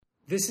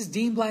This is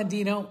Dean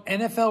Blandino,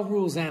 NFL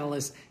rules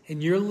analyst,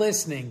 and you're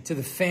listening to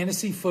the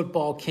Fantasy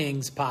Football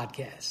Kings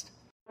podcast.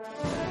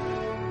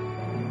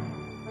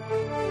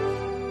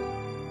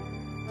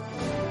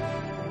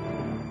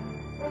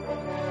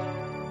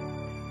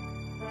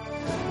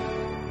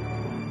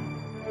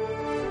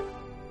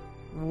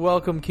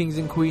 Welcome, Kings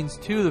and Queens,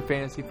 to the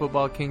Fantasy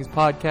Football Kings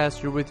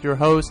podcast. You're with your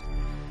host,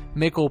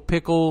 Mickle,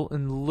 Pickle,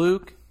 and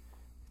Luke.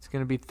 It's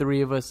going to be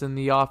three of us in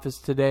the office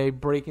today,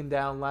 breaking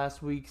down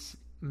last week's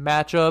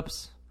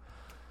matchups,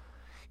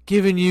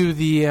 giving you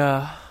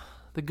the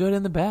good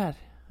and the bad,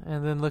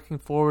 and then looking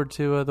forward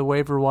to the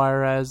waiver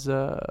wire as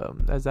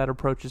that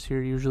approaches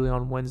here, usually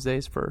on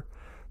Wednesdays for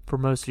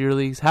most of your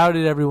leagues. How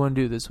did everyone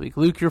do this week?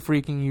 Luke, you're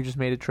freaking. You just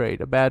made a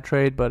trade. A bad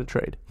trade, but a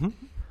trade.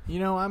 You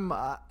know,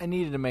 I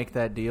needed to make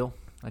that deal.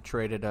 I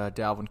traded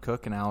Dalvin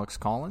Cook and Alex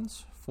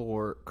Collins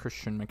for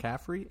Christian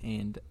McCaffrey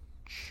and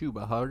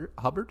Chuba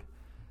Hubbard.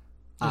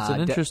 It's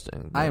an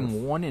interesting. I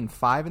am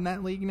 1-5 in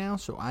that league now,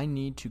 so I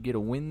need to get a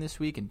win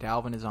this week, and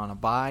Dalvin is on a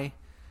bye.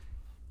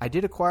 I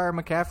did acquire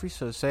McCaffrey,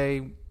 so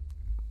say,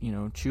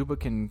 Chuba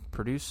can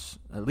produce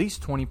at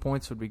least 20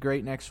 points would be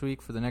great next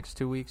week for the next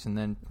 2 weeks, and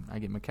then I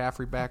get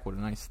McCaffrey back with a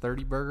nice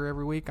 30 burger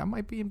every week. I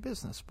might be in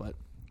business, but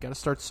got to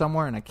start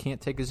somewhere, and I can't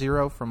take a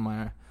zero from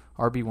my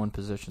RB1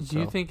 position. Do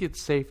you think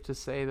it's safe to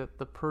say that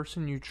the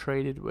person you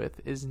traded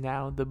with is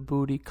now the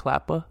booty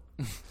clapper?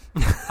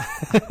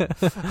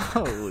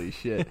 Holy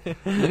shit.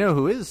 You know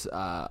who is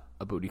a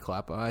booty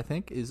clapper, I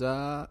think, is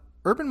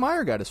Urban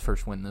Meyer got his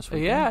first win this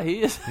week. Yeah,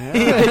 he is.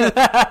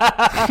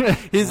 Yeah.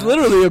 He's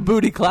literally a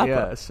booty clapper.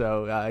 Yeah,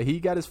 so he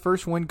got his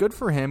first win. Good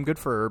for him. Good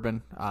for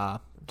Urban.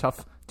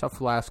 Tough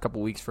last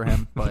couple weeks for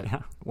him, but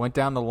went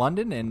down to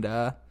London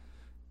and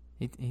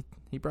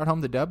he brought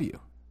home the W.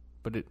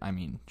 But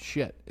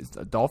shit. Is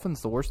the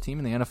Dolphins the worst team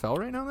in the NFL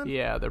right now then?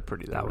 Yeah, they're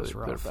pretty. That was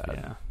rough. They're bad.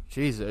 Yeah.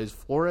 Jeez, is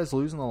Flores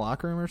losing the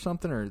locker room or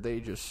something, or are they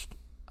just?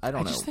 I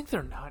don't know. I just think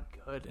they're not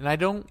good, and I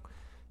don't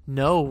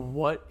know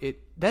what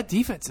it. That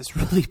defense is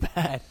really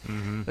bad.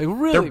 Mm-hmm. Like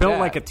really, they're built bad.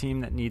 like a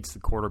team that needs the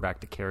quarterback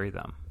to carry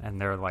them, and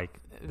they're like,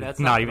 that's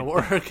not even even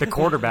work. The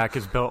quarterback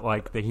is built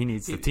like that. He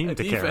needs the team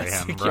to carry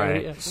him,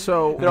 right? Yeah.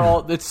 So they're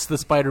all. It's the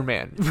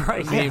Spider-Man,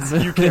 right? Yes,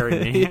 you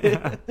carry me.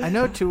 I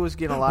know Tua's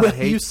getting a lot of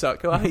hate. You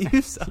suck.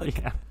 You suck.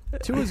 Yeah.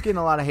 Tua's getting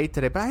a lot of hate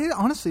today, but I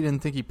honestly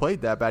didn't think he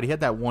played that bad. He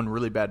had that one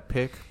really bad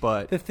pick,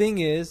 but the thing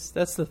is,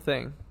 that's the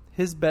thing.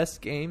 His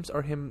best games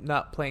are him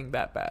not playing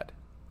that bad.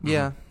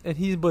 Yeah. And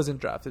he wasn't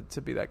drafted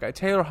to be that guy.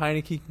 Taylor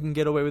Heineke can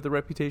get away with a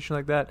reputation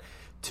like that.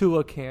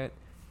 Tua can't.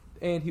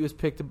 And he was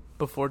picked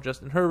before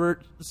Justin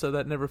Herbert, so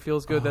that never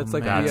feels good. That's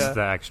like that's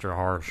the extra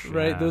harsh.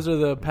 Right? Yeah. Those are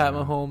the Pat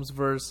Mahomes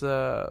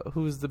versus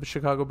who's the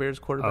Chicago Bears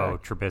quarterback? Oh,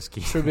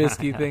 Trubisky.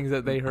 Trubisky things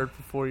that they heard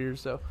for 4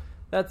 years. So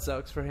that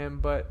sucks for him.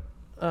 But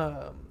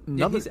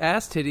he's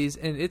ass titties,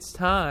 and it's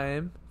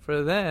time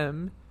for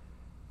them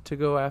to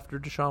go after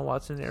Deshaun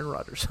Watson and Aaron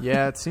Rodgers.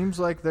 Yeah, it seems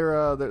like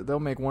they'll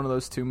make one of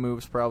those two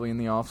moves probably in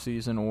the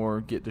offseason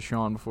or get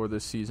Deshaun before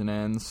this season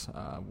ends.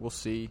 We'll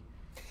see.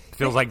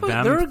 Feels like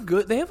them.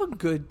 They have a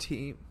good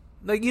team.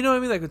 Like, you know what I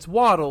mean? Like, it's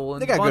Waddle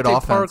and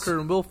Devontae Parker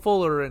and Will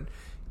Fuller and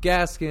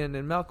Gaskin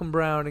and Malcolm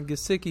Brown and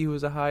Gesicki, who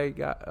was a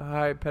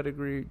high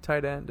pedigree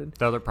tight end. And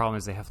the other problem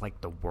is they have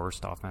like the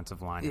worst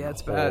offensive line in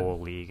the whole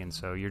league, and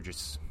so you're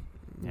just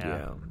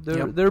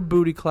they're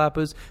booty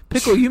clappers.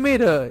 Pickle, you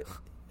made a.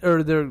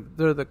 Or they're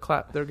getting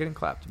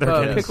clapped.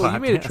 Pickle, you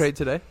made a trade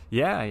today.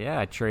 Yeah.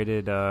 I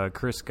traded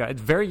Chris Godwin.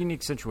 It's a very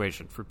unique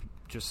situation for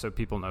just so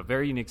people know.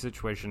 Very unique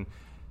situation.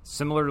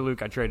 Similar to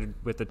Luke, I traded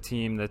with a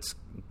team that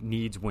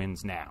needs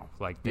wins now.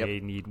 Like they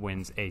need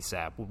wins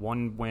ASAP.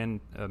 One win,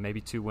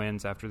 maybe 2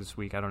 wins after this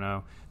week. I don't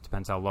know.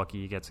 Depends how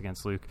lucky he gets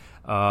against Luke.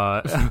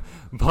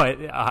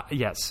 But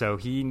yes, so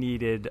he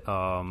needed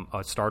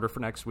a starter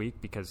for next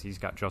week because he's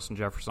got Justin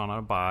Jefferson on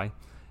a bye.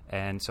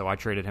 And so I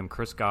traded him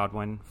Chris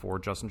Godwin for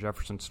Justin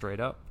Jefferson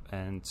straight up.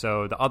 And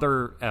so the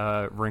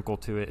other wrinkle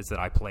to it is that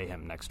I play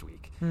him next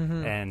week.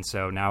 Mm-hmm. And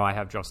so now I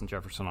have Justin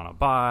Jefferson on a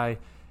bye.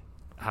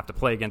 I have to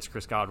play against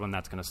Chris Godwin.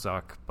 That's going to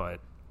suck.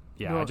 But,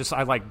 yeah, well,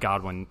 I like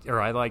Godwin.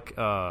 Or I like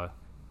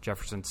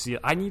Jefferson. See,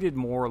 I needed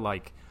more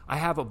like – I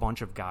have a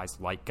bunch of guys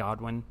like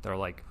Godwin. They're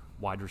like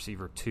wide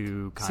receiver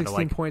 2, kind of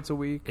like – 16 points a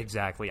week.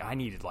 Exactly. I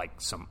needed like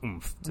some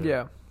oomph.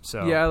 Yeah,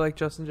 I like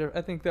Justin Jefferson.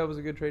 I think that was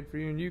a good trade for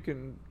you, and you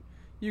can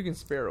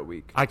spare a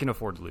week. I can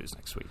afford to lose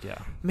next week, yeah.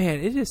 Man,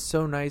 it is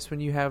so nice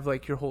when you have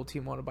like your whole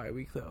team on a bye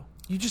week, though.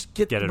 You just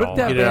rip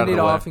that Band-Aid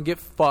off and get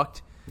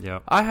fucked. Yeah.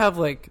 I have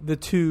like the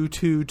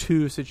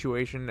 2-2-2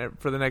 situation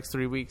for the next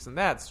 3 weeks, and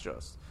that's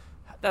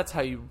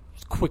how you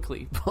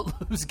quickly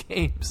lose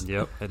games.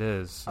 Yep, it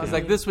is. I was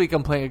like, this week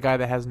I'm playing a guy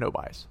that has no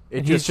buys.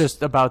 And he's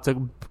just about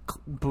to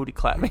booty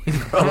clap me,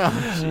 bro.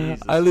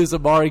 I lose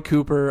Amari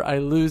Cooper. I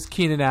lose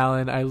Keenan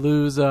Allen. I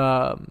lose... do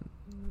I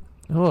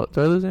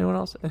lose anyone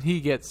else? And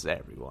he gets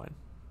everyone.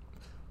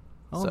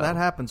 Oh, that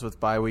happens with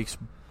bye weeks.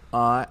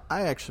 I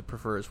actually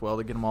prefer as well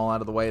to get them all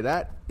out of the way.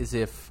 That is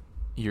if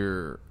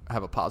you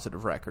have a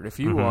positive record. If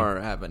you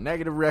have a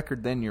negative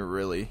record, then you're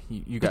really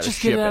you got to just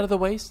ship get it out of the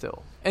way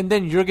still, and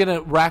then you're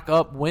gonna rack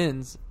up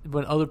wins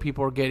when other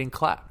people are getting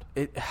clapped.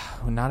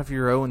 Not if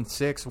you're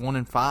 0-6,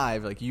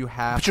 1-5. Like you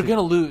have, But you're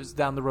gonna lose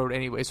down the road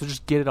anyway, so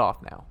just get it off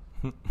now.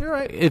 You're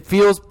right. It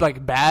feels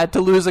like bad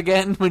to lose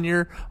again when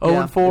you're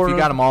 0-4. If you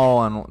got them all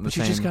on the but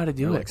same, you just got to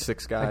do it. Like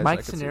 6 guys. Like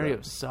Mike's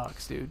scenario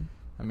sucks, dude.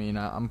 I mean,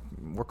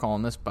 we're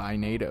calling this by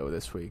NATO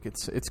this week.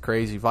 It's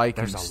crazy.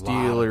 Vikings, There's a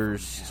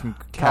Steelers, lot. some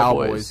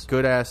Cowboys. Cowboys,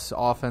 good ass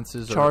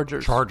offenses.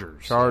 Chargers.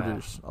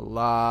 Chargers. A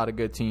lot of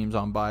good teams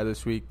on bye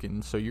this week,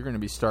 and so you're going to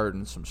be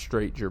starting some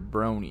straight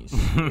jabronis.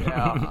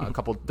 A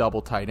couple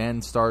double tight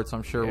end starts,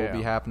 I'm sure, will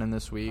be happening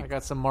this week. I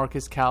got some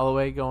Marcus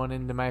Callaway going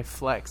into my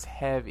flex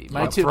heavy. No,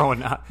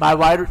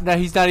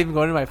 he's not even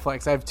going to my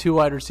flex. I have 2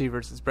 wide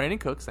receivers. It's Brandon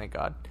Cooks, thank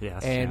God,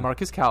 and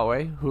Marcus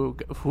Callaway, who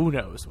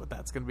knows what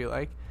that's going to be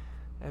like.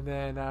 And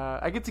then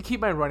I get to keep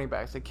my running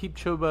backs. I keep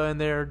Chuba in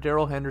there,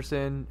 Darrell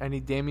Henderson. I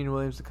need Damian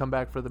Williams to come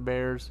back for the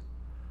Bears.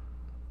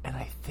 And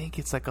I think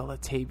it's like a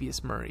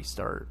Latavius Murray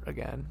start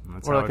again.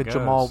 That's or how like it a goes.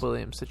 Jamal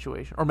Williams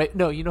situation. Or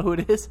no, you know who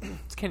it is?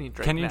 It's Kenny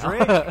Drake. Kenny now.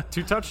 Drake,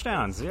 2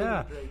 touchdowns.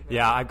 Yeah,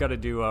 I've got to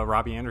do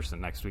Robbie Anderson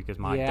next week as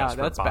my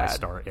desperate that's bye bad.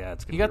 start. Yeah,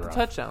 it's gonna He be got rough. the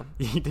touchdown.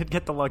 He did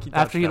get the lucky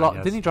After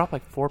touchdown. didn't he drop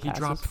like 4 He passes?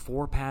 dropped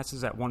 4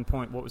 passes at one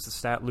point. What was the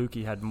stat, Luke?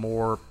 He had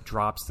more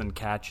drops than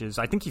catches.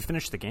 I think he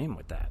finished the game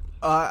with that.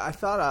 I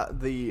thought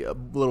the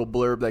little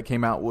blurb that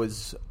came out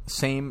was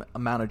same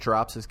amount of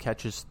drops as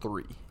catches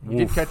 3. He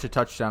did catch a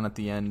touchdown at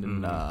the end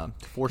and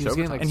force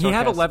overtime. like, And he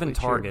had 11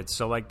 sarcastically targets,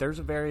 so like there's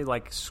a very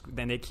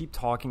and they keep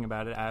talking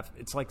about it.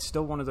 It's like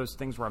still one of those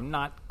things where I'm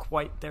not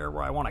quite there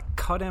where I want to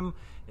cut him.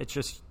 It's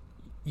just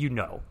you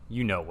know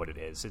what it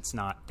is. It's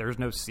not. There's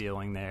no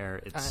ceiling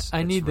there.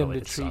 I need them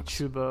really, to treat sucks.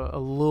 Chuba a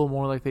little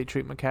more like they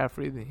treat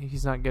McCaffrey.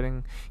 He's not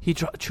getting.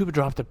 Chuba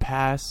dropped a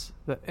pass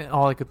and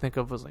all I could think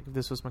of was like if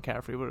this was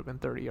McCaffrey, it would have been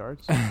 30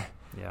 yards.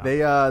 Yeah.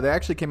 They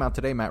actually came out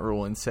today, Matt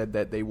Rule, and said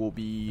that they will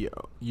be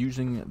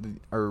using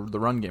the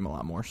run game a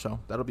lot more. So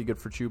that'll be good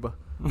for Chuba.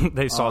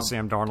 They saw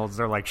Sam Darnold.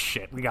 They're like,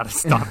 shit, we got to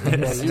stop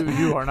this.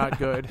 you are not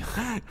good.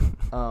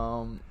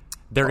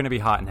 They're going to be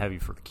hot and heavy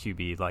for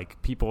QB.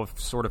 Like, people have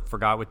sort of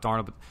forgot with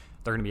Darnold, but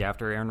they're going to be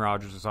after Aaron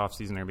Rodgers this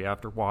offseason. They're going to be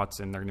after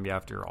Watson. They're going to be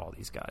after all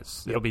these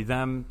guys. It'll be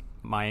them,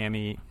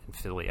 Miami, and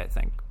Philly, I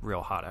think, real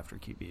hot after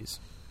QBs.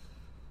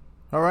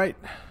 All right.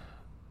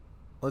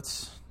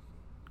 Let's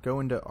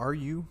go into Are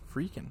You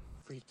Freaking?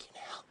 Freaking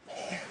out,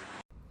 man.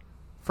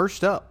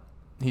 First up,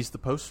 he's the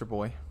poster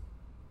boy.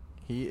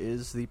 He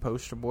is the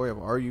poster boy of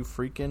Are You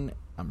Freaking?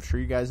 I'm sure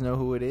you guys know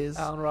who it is.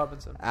 Allen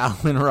Robinson.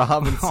 Allen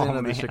Robinson of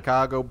the man.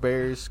 Chicago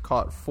Bears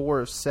caught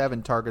 4 of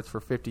 7 targets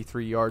for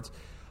 53 yards.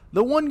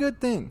 The one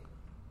good thing,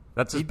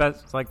 That's his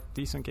best, like,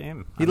 decent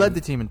game. he led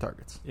the team in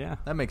targets. Yeah.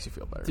 That makes you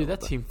feel better. Dude, a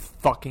that little team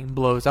fucking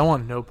blows. I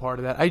want no part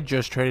of that. I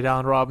just traded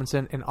Allen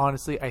Robinson, and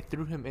honestly, I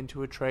threw him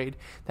into a trade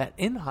that,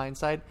 in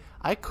hindsight,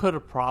 I could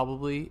have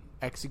probably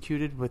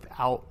executed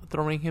without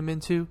throwing him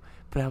into,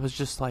 but I was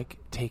just like,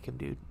 take him,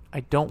 dude.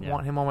 I don't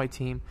want him on my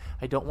team.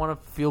 I don't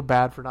want to feel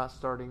bad for not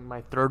starting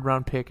my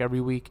 3rd-round pick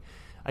every week.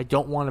 I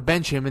don't want to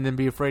bench him and then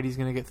be afraid he's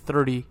going to get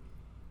 30.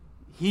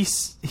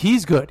 He's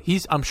good.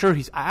 I'm sure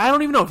I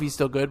don't even know if he's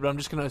still good, but I'm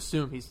just going to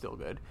assume he's still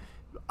good.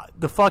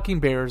 The fucking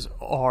Bears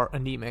are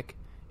anemic.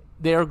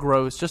 They are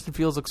gross. Justin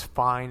Fields looks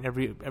fine.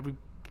 Every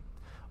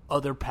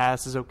other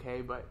pass is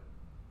okay, but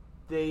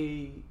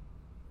they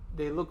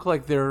look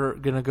like they're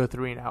going to go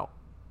 3 and out.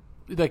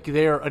 Like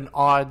they're an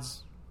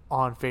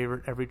odds-on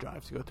favorite every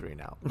drive to go 3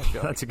 and out.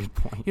 That's a good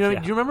point. You know,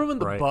 do you remember when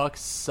the Bucs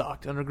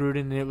sucked under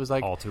Gruden and it was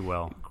like all too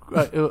well?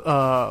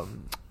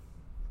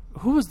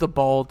 Who was the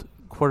bald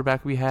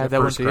quarterback we had?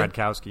 Bruce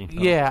Gradkowski.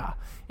 Yeah,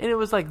 and it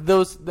was like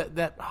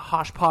that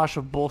hosh posh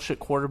of bullshit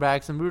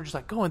quarterbacks, and we were just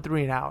like going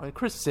 3 and out. And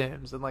Chris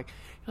Sims, and like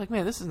you're like,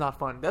 man, this is not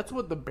fun. That's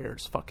what the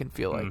Bears fucking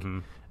feel like,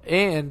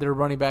 and their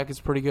running back is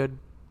pretty good.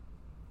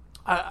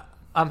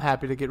 I'm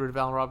happy to get rid of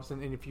Allen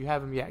Robinson, and if you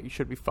have him, you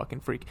should be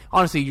fucking freak.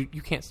 Honestly,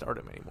 you can't start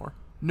him anymore.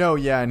 No,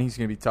 yeah, and he's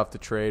going to be tough to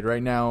trade.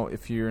 Right now,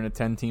 if you're in a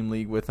 10-team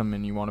league with him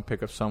and you want to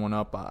pick up someone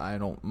up, I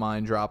don't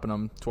mind dropping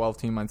him.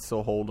 12-team, I'd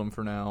still hold him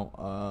for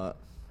now.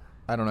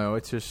 I don't know.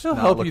 It's just he'll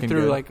not help looking you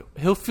through. good. Like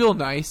he'll feel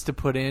nice to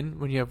put in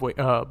when you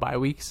have bye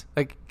weeks.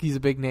 Like he's a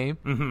big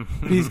name.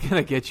 He's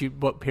gonna get you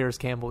what Paris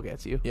Campbell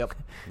gets you. Yep.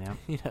 Yeah.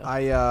 You know?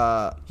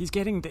 I He's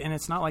getting, and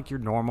it's not like your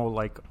normal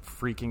like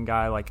freaking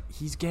guy. Like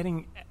he's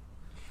getting,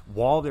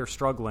 while they're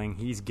struggling,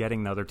 he's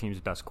getting the other team's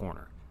best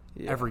corner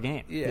every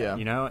game. Yeah.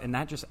 You know, and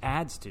that just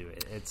adds to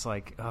it. It's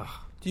like, ugh.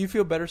 Do you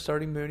feel better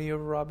starting Mooney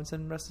over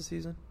Robinson the rest of the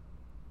season?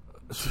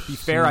 To be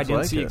fair, I Seems didn't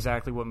like see it.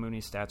 exactly what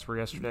Mooney's stats were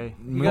yesterday.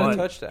 He got a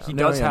but touchdown. He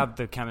No, does yeah. have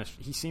the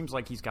chemistry. He seems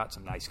like he's got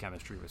some nice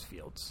chemistry with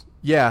Fields.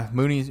 Yeah,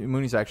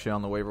 Mooney's actually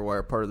on the waiver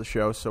wire part of the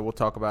show, so we'll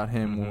talk about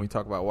him when we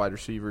talk about wide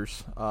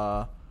receivers.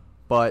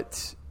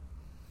 But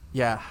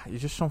yeah, you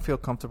just don't feel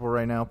comfortable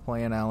right now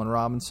playing Allen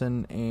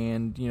Robinson,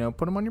 and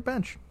put him on your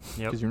bench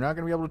because you're not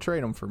going to be able to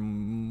trade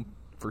him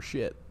for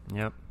shit.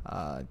 Yep.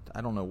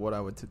 I don't know what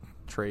I would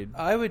trade.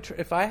 I would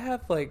if I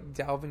have like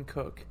Dalvin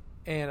Cook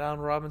and Allen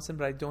Robinson,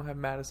 but I don't have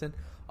Madison.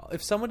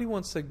 If somebody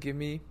wants to give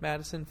me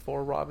Madison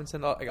for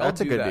Robinson, I'll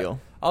That's do a good that. deal.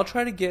 I'll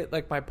try to get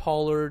like my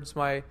Pollards,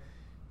 my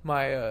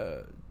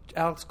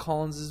Alex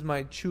Collinses,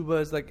 my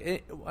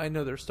Chubas. I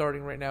know they're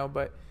starting right now,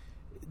 but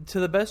to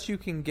the best you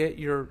can get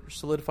your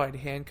solidified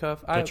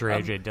handcuff. Get your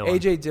A.J. Dillon.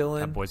 A.J.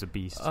 Dillon. That boy's a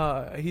beast.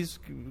 He's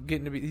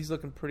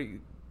looking pretty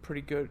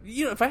good.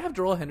 You know, if I have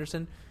Darrell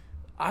Henderson,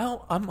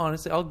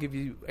 I'll give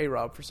you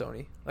A-Rob for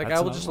Sony. Like,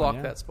 That's I will just lock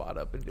yeah. that spot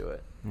up and do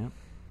it. Yeah.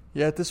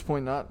 Yeah, at this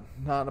point, not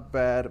a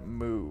bad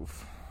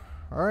move.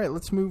 All right,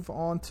 let's move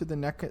on to the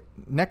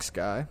next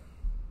guy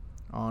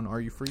on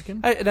Are You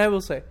Freaking? I will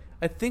say,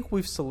 I think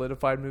we've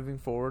solidified moving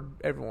forward.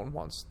 Everyone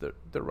wants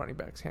their running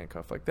backs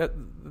handcuffed. Like that,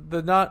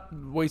 the not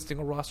wasting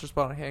a roster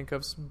spot on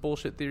handcuffs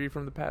bullshit theory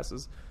from the past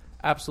is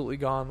absolutely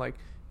gone. Like,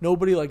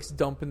 nobody likes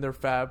dumping their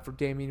fab for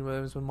Damian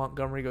Williams when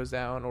Montgomery goes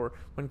down or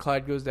when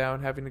Clyde goes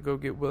down, having to go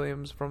get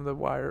Williams from the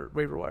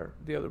waiver wire,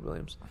 the other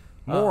Williams.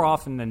 More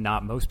often than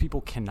not, most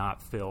people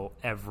cannot fill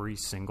every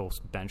single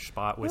bench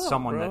spot with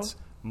someone that's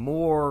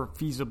more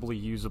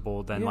feasibly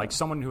usable than like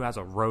someone who has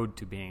a road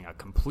to being a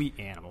complete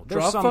animal.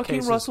 There's Drop some fucking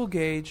cases, Russell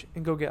Gage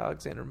and go get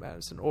Alexander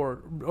Madison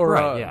or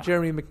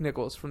Jeremy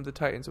McNichols from the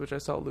Titans, which I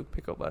saw Luke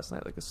pick up last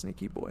night like a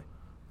sneaky boy.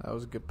 That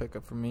was a good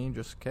pickup for me,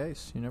 just in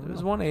case. You never know. It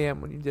was 1 a.m.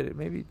 when you did it.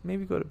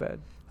 Maybe go to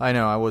bed. I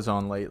know. I was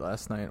on late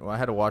last night. Well, I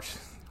had to watch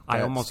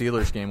that almost-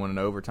 Steelers game went in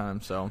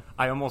overtime, so.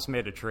 I almost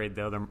made a trade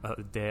the other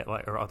day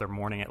other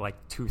morning at like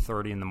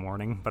 2:30 in the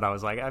morning, but I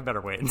was like, I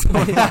better wait until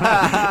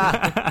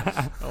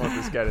I want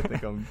this guy to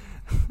think I'm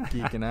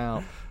geeking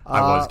out. I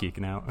was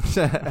geeking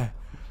out.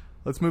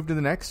 Let's move to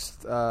the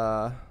next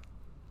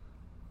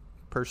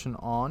person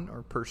on,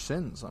 or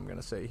persons, I'm going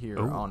to say here,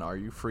 on Are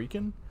You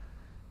Freaking?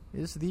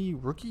 Is the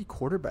rookie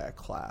quarterback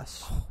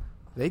class.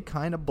 They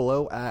kind of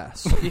blow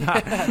ass.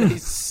 Yeah, they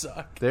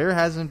suck. There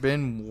hasn't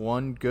been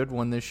one good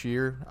one this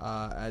year,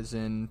 as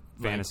in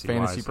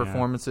fantasy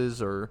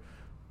performances or,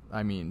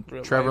 I mean,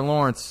 Real Trevor life.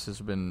 Lawrence has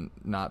been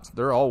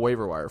they're all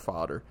waiver wire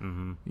fodder.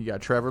 Mm-hmm. You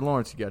got Trevor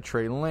Lawrence, you got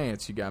Trey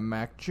Lance, you got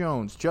Mac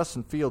Jones.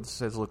 Justin Fields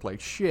has looked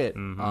like shit.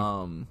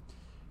 Mm-hmm.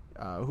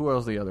 Who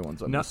else are the other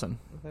ones I'm missing?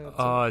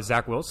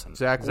 Zach Wilson.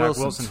 Zach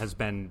Wilson Wilson's- has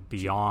been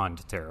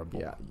beyond terrible.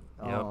 Yeah.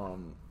 Yep.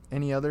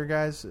 Any other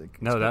guys?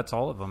 No, that's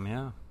all of them,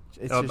 yeah.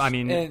 It's just- I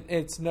mean, And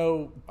it's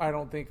I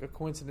don't think, a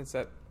coincidence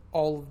that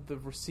all of the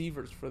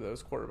receivers for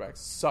those quarterbacks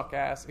suck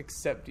ass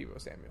except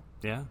Deebo Samuel.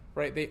 yeah.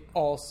 Right? They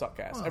all suck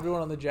ass.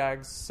 Everyone on the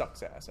Jags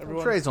sucks ass.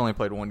 Everyone. Trey's only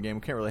played one game.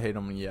 We can't really hate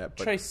him yet.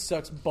 But Trey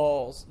sucks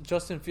balls.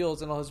 Justin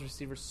Fields and all his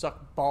receivers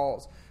suck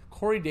balls.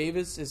 Corey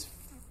Davis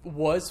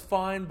was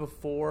fine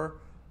before.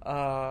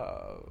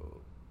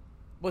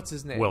 What's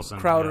his name? Wilson.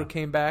 Crowder yeah.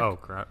 came back. Oh,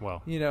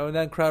 well. You know, and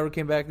then Crowder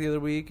came back the other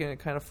week, and it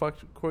kind of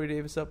fucked Corey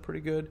Davis up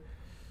pretty good.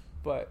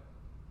 But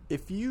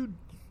if you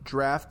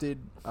drafted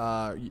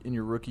in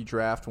your rookie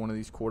draft one of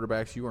these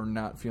quarterbacks, you are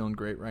not feeling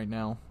great right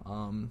now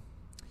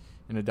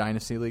in a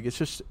dynasty league.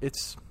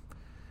 It's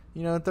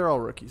they're all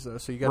rookies though,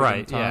 so you got to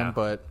give them time,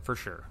 but for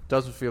sure.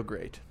 doesn't feel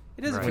great.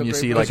 it doesn't When feel you great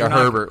see because like a you're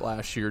not- Herbert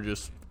last year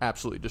just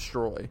absolutely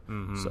destroy.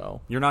 Mm-hmm. So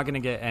You're not going to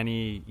get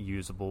any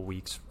usable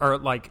weeks, or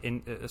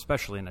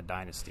especially in a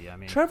dynasty. I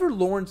mean, Trevor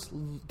Lawrence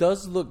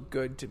does look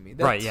good to me.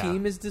 That Right, yeah.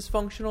 team is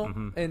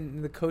dysfunctional,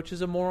 and the coach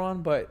is a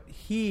moron, but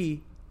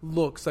he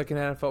looks like an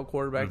NFL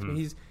quarterback. I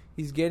mean,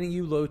 he's getting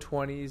you low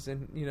 20s,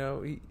 and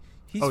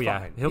he's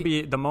fine. He'll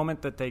be the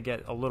moment that they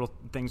get a little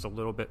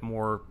bit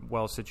more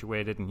well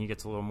situated, and he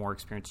gets a little more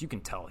experience. You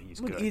can tell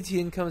he's When good.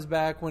 Etienne comes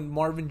back, when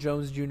Marvin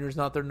Jones Jr. is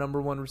not their number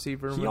one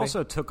receiver. He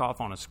also took off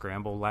on a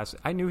scramble last.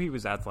 I knew he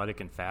was athletic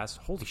and fast.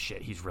 Holy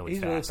shit, he's really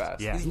He's fast. really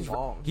fast. Yeah, He's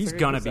long. He's It's like a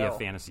gonna be a gazelle.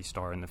 fantasy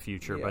star in the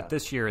future. Yeah. But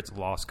this year, it's a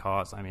lost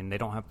cause. I mean, they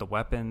don't have the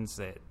weapons.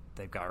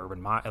 They've got Urban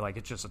Meyer. Like,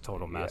 it's just a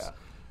total mess.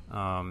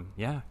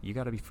 You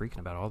got to be freaking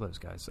about all those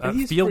guys. And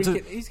he's Fields.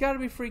 he's got to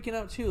be freaking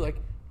out too. Like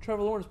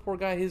Trevor Lawrence, poor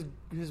guy.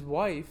 His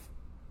wife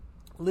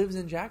lives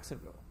in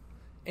Jacksonville,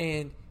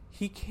 and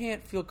he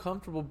can't feel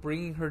comfortable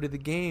bringing her to the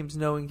games,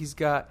 knowing he's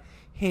got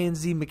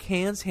Handsy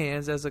McCann's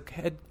hands as a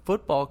head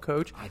football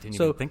coach. I didn't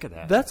so even think of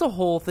that. That's a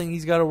whole thing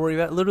he's got to worry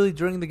about. Literally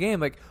during the game,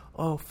 like,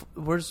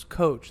 where's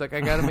coach? Like, I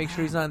got to make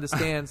sure he's not in the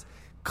stands.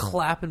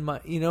 Clapping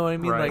my, you know what I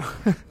mean? Right.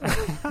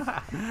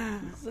 Like,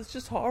 it's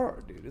just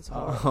hard, dude. It's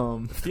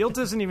hard. Fields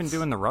isn't even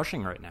doing the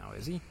rushing right now,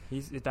 is he?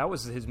 That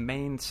was his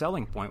main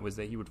selling point, was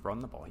that he would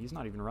run the ball. He's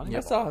not even running I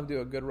the ball. saw him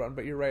do a good run,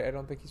 but you're right. I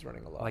don't think he's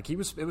running a lot. Like, it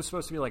was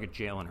supposed to be like a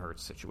Jalen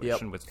Hurts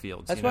situation with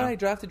Fields. That's you why know? I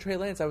drafted Trey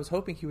Lance. I was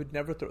hoping he would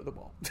never throw the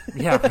ball.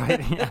 Yeah,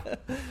 right.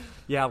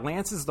 Yeah,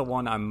 Lance is the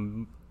one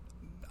I'm,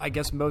 I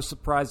guess, most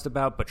surprised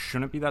about, but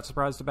shouldn't be that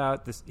surprised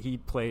about. He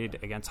played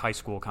against high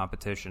school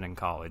competition in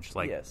college,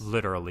 like Yes.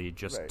 literally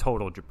just Right.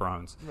 total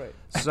jabrones. Right.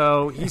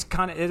 So he's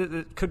kind of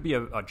it could be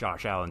a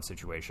Josh Allen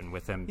situation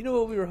with him. You know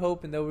what we were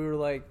hoping, though? We were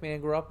like,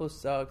 man, Garoppolo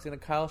sucks. In a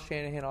Kyle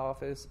Shanahan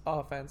offense,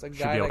 a be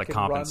guy able that to could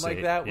run compensate,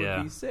 like that would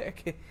yeah. be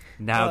sick.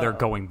 Now they're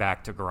going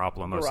back to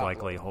Garoppolo most Garoppolo.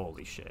 likely.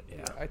 Holy shit!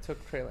 Yeah, I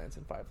took Trey Lance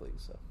in 5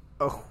 leagues.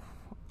 So.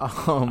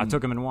 Oh. I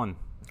took him in one.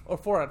 Or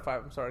 4 out of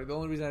 5. I'm sorry. The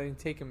only reason I didn't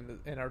take him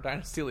in our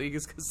dynasty league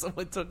is because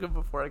someone took him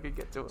before I could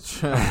get to him.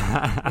 Is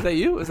that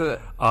you? Is that?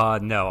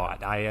 No,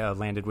 I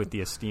landed with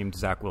the esteemed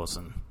Zach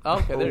Wilson. Oh,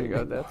 okay, there you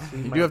go.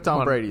 You do have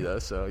Tom Brady though,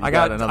 so you I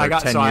got another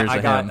 10 years I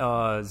of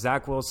got him.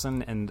 Zach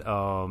Wilson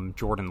and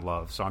Jordan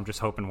Love. So I'm just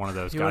hoping one of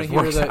those You guys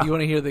want works to out. You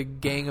want to hear the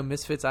gang of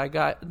misfits I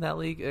got in that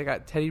league? I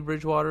got Teddy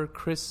Bridgewater,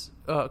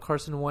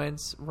 Carson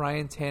Wentz,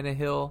 Ryan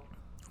Tannehill. Oh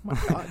my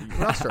God, you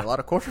roster a lot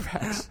of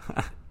quarterbacks.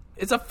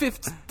 It's a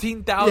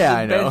 15,000 Yeah,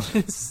 I know.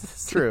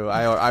 benches. True.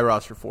 I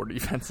roster 4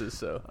 defenses,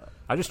 so.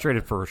 I just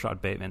traded for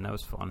Rashad Bateman. That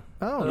was fun.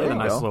 Oh, He there had a you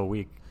nice go. little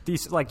week.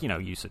 Decent, like,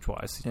 usage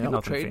wise. Yeah.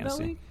 Nothing Trade in that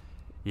fancy. league?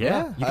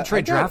 Yeah, you can I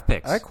trade got- draft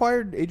picks. I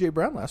acquired AJ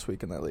Brown last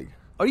week in that league.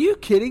 Are you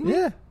kidding me?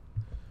 Yeah.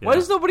 Why Yeah.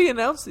 does nobody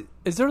announce it?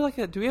 Is there like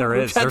a? Do we have There a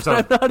group is. chat There's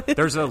that I'm not in?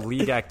 there's a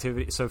league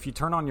activity. So if you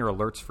turn on your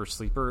alerts for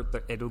Sleeper,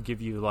 it'll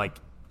give you like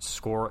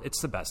score.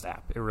 It's the best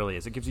app. It really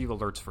is. It gives you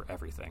alerts for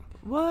everything.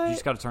 What? You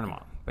just got to turn them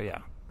on. But yeah,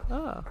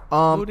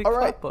 All Booty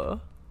right. Kappa.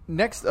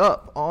 Next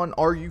up on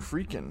Are You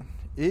Freaking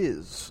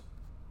is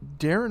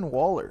Darren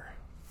Waller.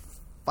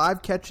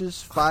 5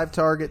 catches, 5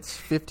 targets,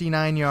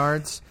 59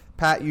 yards.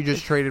 Pat, you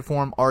just traded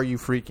for him. Are you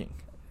freaking?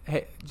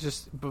 Hey,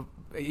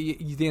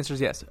 the answer is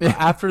yes.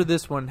 After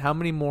this one, how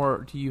many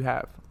more do you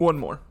have? 1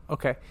 more.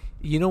 Okay.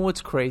 You know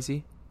what's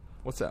crazy?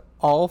 What's that?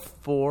 All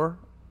 4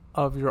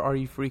 of your Are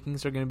You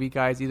Freakings are going to be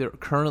guys either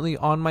currently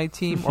on my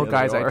team or Yeah,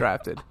 guys they I are.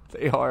 drafted.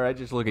 They are. I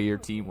just look at your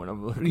team when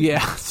I'm looking.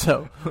 Yeah,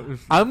 so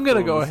I'm going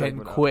to Pulling go the ahead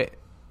and segment out. quit.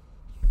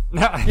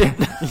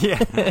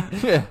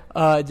 yeah.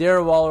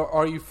 Darren Waller,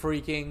 Are You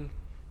Freaking?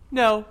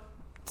 No.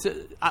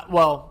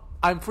 Well,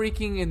 I'm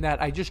freaking in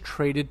that I just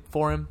traded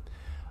for him.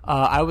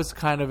 I was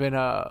kind of in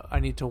a I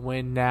need to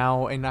win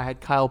now, and I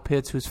had Kyle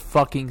Pitts, who's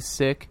fucking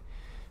sick,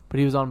 but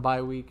he was on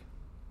bye week.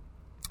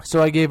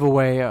 So I gave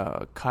away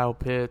Kyle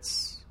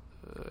Pitts,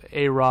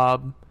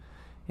 A-Rob,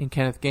 and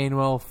Kenneth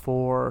Gainwell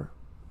for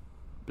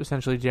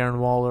essentially Darren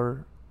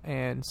Waller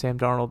and Sam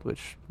Darnold,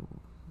 which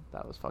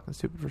that was fucking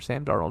stupid for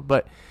Sam Darnold.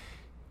 But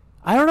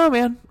I don't know,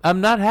 man. I'm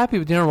not happy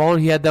with Darren Waller.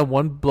 He had that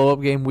one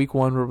blow-up game week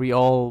 1 where we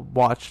all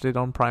watched it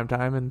on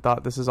primetime and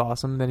thought this is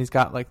awesome. Then he's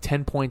got like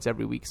 10 points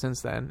every week since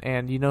then.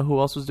 And you know who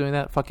else was doing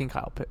that? Fucking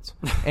Kyle Pitts.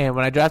 And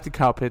when I drafted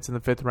Kyle Pitts in the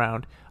 5th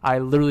round, I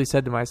literally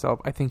said to myself,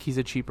 I think he's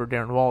a cheaper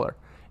Darren Waller.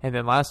 And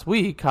then last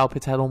week, Kyle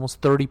Pitts had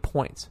almost 30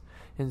 points.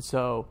 And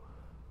so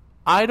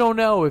I don't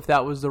know if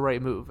that was the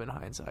right move in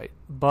hindsight.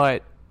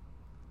 But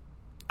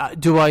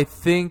do I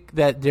think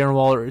that Darren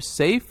Waller is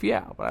safe?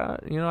 Yeah.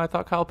 But, I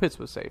thought Kyle Pitts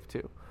was safe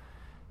too.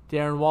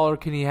 Darren Waller,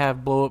 can he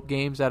have blow-up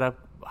games at a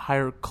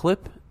higher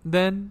clip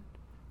than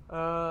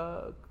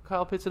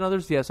Kyle Pitts and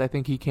others? Yes, I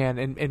think he can.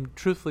 And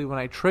truthfully, when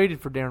I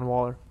traded for Darren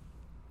Waller,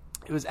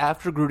 it was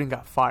after Gruden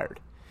got fired.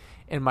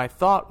 And my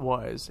thought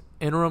was,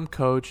 interim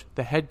coach,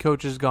 the head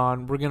coach is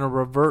gone. We're going to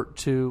revert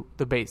to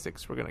the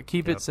basics. We're going to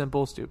keep it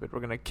simple, stupid. We're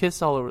going to kiss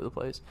all over the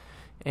place.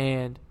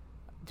 And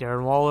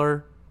Darren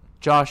Waller,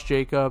 Josh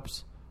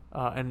Jacobs,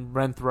 and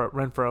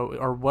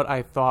Renfro are what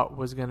I thought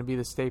was going to be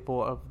the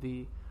staple of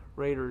the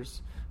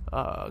Raiders.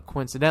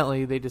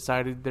 Coincidentally, they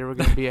decided they were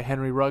going to be a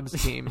Henry Ruggs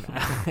team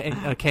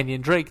and a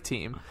Kenyon Drake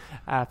team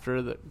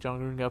after John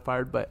Gruden got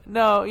fired. But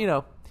no,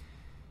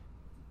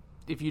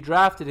 if you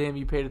drafted him,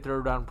 you paid a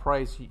 3rd-round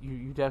price.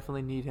 You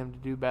definitely need him to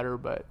do better.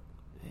 But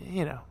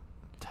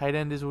tight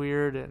end is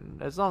weird,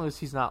 and as long as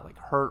he's not like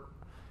hurt,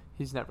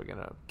 he's never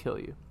gonna kill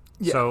you.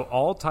 Yeah. So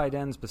all tight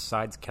ends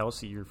besides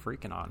Kelsey, you're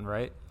freaking on,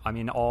 right? I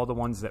mean, all the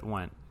ones that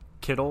went: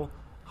 Kittle,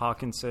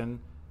 Hawkinson,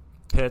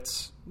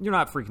 Pitts. You're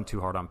not freaking too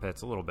hard on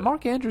Pitts, a little bit.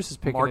 Mark Andrews is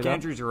picking Mark it up.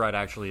 Andrews, you're right.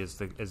 Actually, is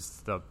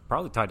the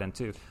probably tight end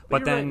too. But But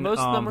you're then right, most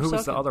of them are who was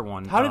the sucking. other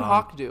one? How did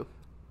Hawk do?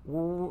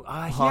 Well,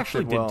 he Hawk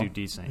actually did well. did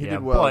do decent. He yeah,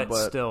 did well, but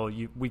but- still,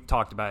 we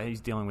talked about it. He's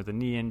dealing with a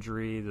knee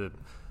injury.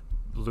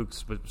 Luke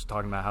was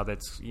talking about how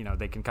that's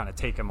they can kind of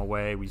take him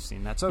away. We've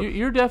seen that. So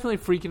You're definitely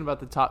freaking about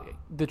the top.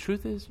 The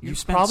truth is, you're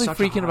spent probably such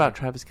a freaking high- about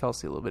Travis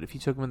Kelce a little bit if you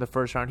took him in the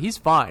 1st round. He's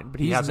fine,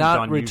 but He he's hasn't not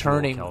done usual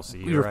returning Kelce,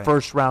 you're your right.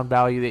 1st-round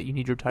value that you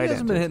need your tight He end.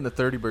 hasn't been to. hitting the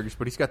 30 burgers,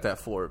 but he's got that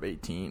floor of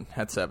 18.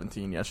 Had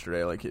 17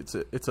 yesterday. Like it's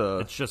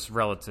just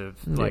relative,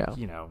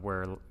 Yeah.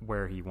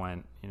 where he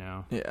went.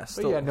 yeah. But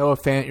Still, yeah, Noah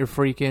Fant, you're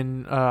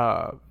freaking,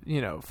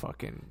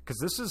 fucking. Because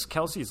this is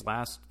Kelsey's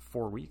last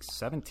 4 weeks: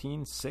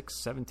 17,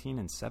 6, 17,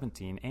 and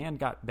 17, and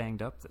got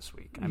banged up this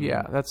week. I mean,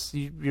 Yeah,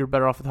 you're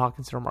better off with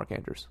Hawkinson or Mark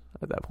Andrews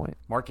at that point.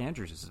 Mark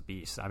Andrews is a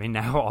beast. I mean,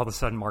 now all of a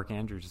sudden Mark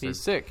Andrews He's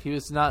is sick. He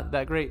was not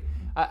that great.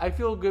 I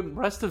feel good.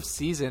 Rest of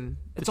season,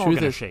 it's the all truth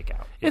going to is, shake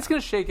out. It's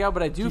going to shake out,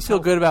 but I do He's feel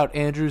healthy. good about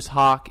Andrews,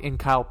 Hawk, and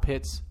Kyle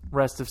Pitts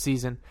rest of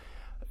season.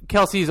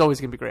 Kelsey is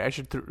always going to be great. I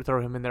should throw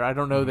him in there. I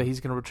don't know that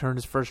he's going to return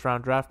his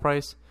 1st-round draft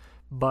price,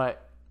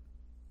 but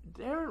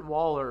Darren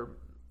Waller,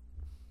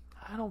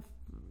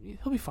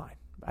 he'll be fine.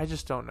 I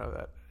just don't know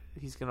that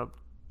he's going to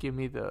give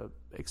me the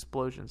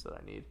explosions that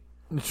I need.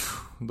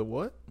 the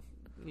what?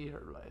 You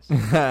heard what I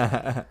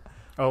said.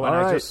 Oh, and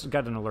All I right. just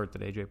got an alert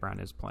that AJ Brown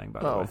is playing.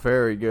 By the Oh, way,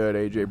 very good.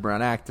 AJ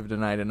Brown active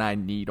tonight, and I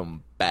need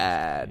him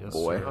bad, Yes,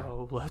 boy. sir.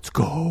 Oh, let's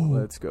go.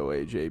 Let's go,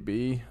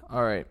 AJB.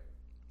 All right.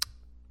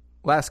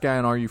 Last guy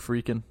on Are You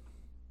Freaking?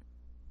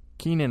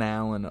 Keenan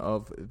Allen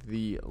of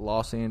the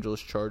Los Angeles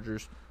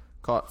Chargers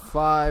caught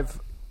 5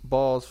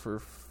 balls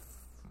for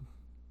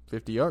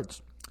 50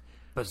 yards.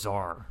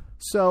 Bizarre.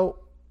 So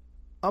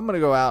I'm going to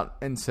go out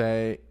and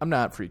say I'm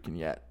not freaking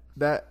yet.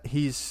 That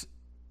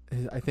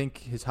I think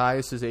his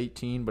highest is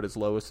 18, but his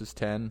lowest is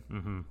 10.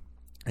 Mm-hmm.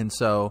 And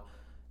so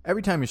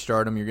every time you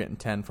start him, you're getting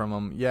 10 from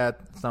him. Yeah,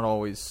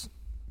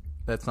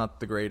 that's not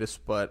the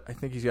greatest, but I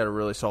think he's got a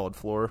really solid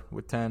floor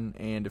with 10.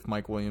 And if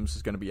Mike Williams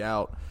is going to be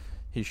out,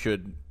 he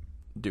should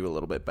do a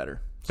little bit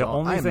better. So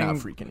I'm not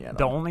freaking yet.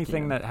 The only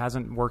thing that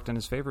hasn't worked in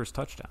his favor is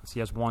touchdowns. He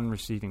has 1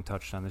 receiving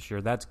touchdown this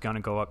year. That's going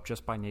to go up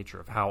just by nature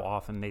of how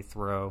often they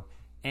throw.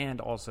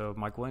 And also,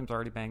 Mike Williams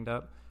already banged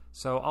up.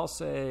 So I'll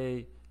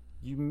say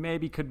you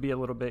maybe could be a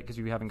little bit because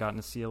you haven't gotten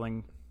the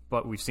ceiling,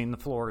 but we've seen the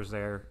floor is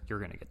there. You're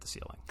going to get the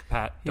ceiling.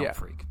 Pat, don't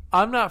freak.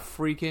 I'm not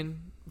freaking.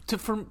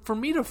 For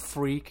me to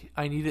freak,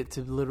 I need it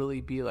to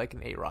literally be like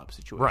an A-Rob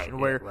situation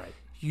where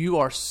you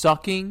are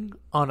sucking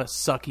on a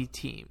sucky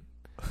team.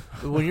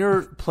 When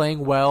you're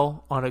playing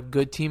well on a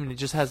good team and it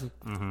just hasn't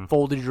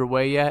folded your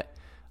way yet,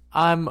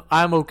 I'm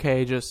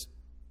okay. Just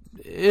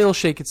it'll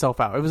shake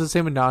itself out. It was the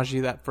same with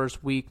Najee that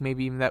first week,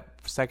 maybe even that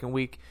second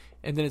week,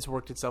 and then it's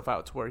worked itself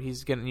out to where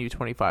he's getting you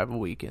 25 a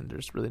week and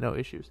there's really no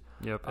issues.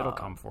 Yep, it'll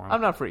come for him. I'm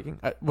not freaking.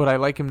 Would I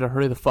like him to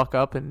hurry the fuck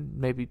up and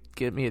maybe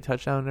get me a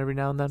touchdown every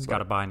now and then? He's got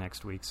to bye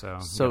next week, so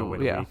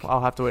wait a week.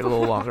 I'll have to wait a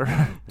little longer.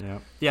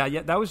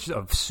 Yeah. That was just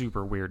a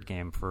super weird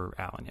game for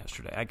Allen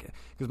yesterday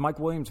because Mike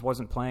Williams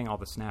wasn't playing all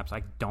the snaps.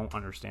 I don't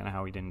understand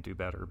how he didn't do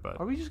better. But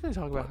are we just going to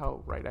talk about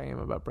how right I am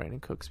about Brandon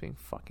Cooks being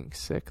fucking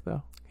sick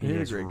though? He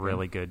is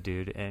really good,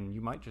 dude, and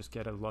you might just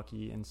get a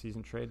lucky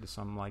in-season trade to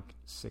some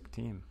sick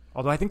team.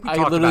 Although I think we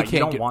talked about you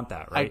don't want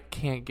that, right? I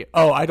can't get.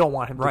 Oh, I don't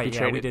want him to be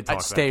traded. Yeah, we did talk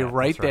I'd stay about that.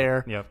 right That's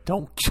there. Yep.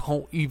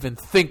 Don't even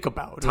think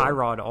about it.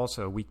 Tyrod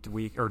also week to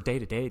week or day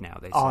to day now.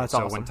 They say. That's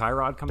so awesome. When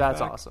Tyrod comes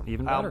that's back, awesome.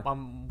 Even better.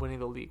 I'm winning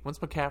the league. Once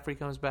McCaffrey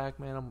comes back,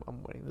 man,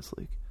 I'm winning this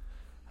league.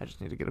 I just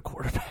need to get a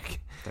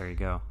quarterback. There you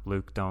go,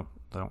 Luke. Don't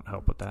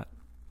help with that.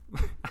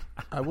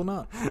 I will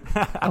not.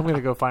 I'm gonna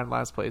go find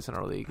last place in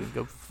our league and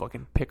go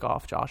fucking pick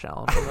off Josh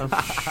Allen for them.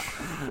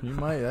 You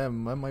might. That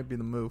might be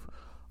the move.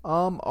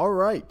 All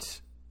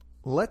right.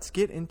 Let's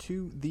get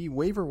into the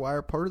waiver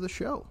wire part of the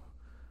show.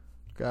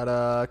 Got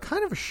a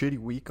kind of a shitty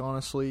week,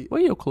 honestly.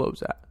 Where you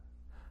close at?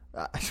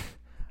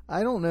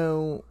 I don't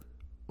know.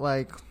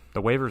 Like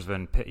the waivers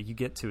been. You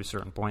get to a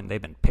certain point,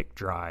 they've been picked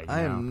dry.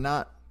 I am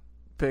not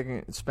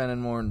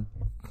spending more than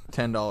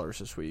 $10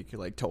 this week,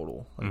 like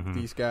total. Like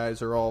these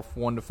guys are all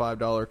 $1 to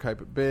 $5 type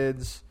of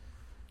bids.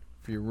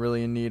 If you're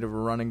really in need of a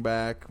running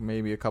back,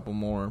 maybe a couple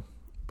more.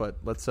 But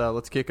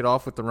let's kick it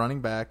off with the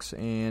running backs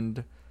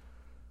and.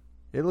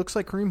 It looks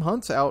like Kareem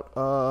Hunt's out,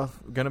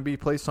 going to be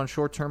placed on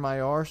short-term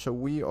IR, so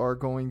we are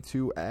going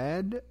to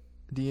add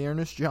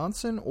Dearness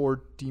Johnson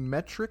or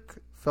Demetric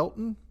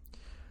Felton.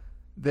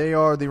 They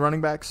are the running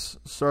backs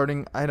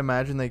starting. I'd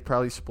imagine they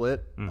probably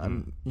split.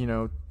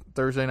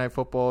 Thursday Night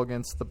Football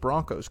against the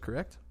Broncos,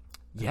 correct?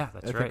 Yeah,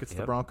 that's right. I think it's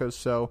the Broncos.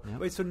 So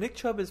Wait, so Nick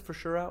Chubb is for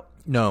sure out?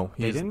 No.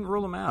 They didn't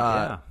rule him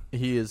out,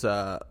 He is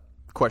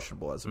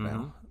questionable as of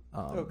now.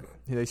 Okay.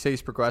 They say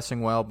he's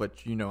progressing well,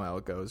 but you know how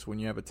it goes. When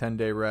you have a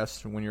 10-day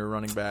rest and when you're a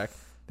running back,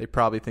 they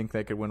probably think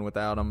they could win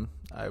without him.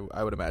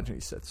 I would imagine he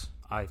sits.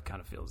 I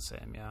kind of feel the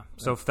same, yeah.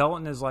 So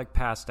Felton is like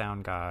pass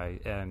down guy,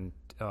 and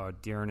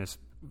Dearness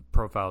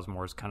profiles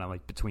more as kind of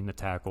like between the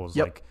tackles,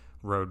 like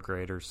road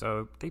grader.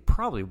 So they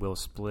probably will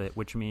split,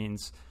 which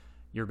means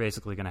you're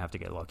basically going to have to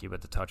get lucky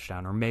with the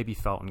touchdown, or maybe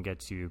Felton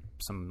gets you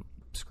some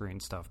screen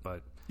stuff,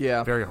 but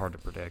very hard to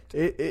predict.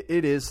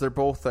 It is. They're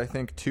both, I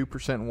think, 2%,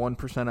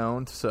 1%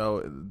 owned,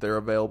 so they're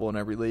available in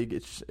every league.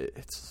 It's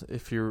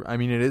if you're, I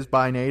mean, it is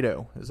by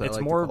NATO.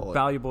 It's more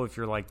valuable if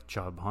you're like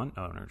Chubb Hunt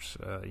owners.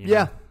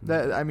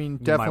 Definitely.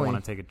 You might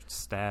want to take a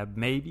stab,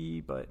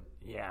 maybe, but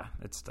yeah,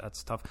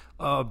 that's tough.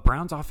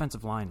 Brown's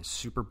offensive line is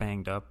super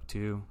banged up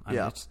too. I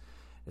mean,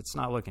 it's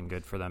not looking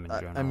good for them in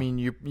general. I mean,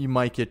 you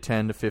might get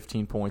 10 to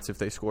 15 points if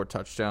they score a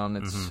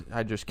touchdown.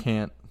 I just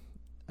can't.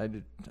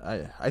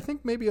 I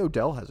think maybe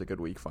Odell has a good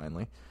week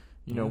finally.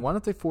 Why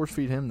don't they force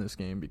feed him this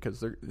game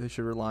because they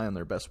should rely on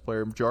their best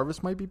player.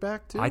 Jarvis might be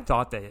back too. I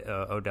thought that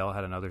Odell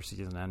had another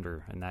season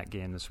ender in that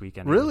game this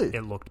weekend. Really?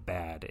 It looked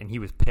bad, and he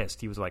was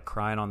pissed. He was like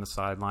crying on the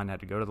sideline,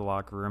 had to go to the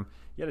locker room.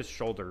 He had his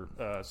shoulder,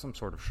 some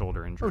sort of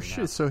shoulder injury. Oh,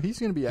 shit, so he's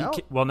going to be out?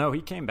 No,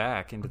 he came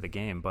back into the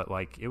game, but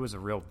like it was a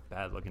real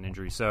bad-looking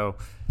injury. So,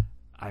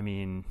 I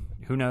mean,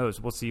 who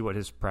knows? We'll see what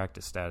his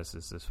practice status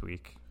is this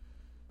week.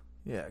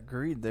 Yeah,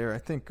 agreed there. I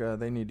think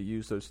they need to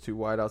use those two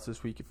wideouts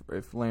this week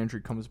if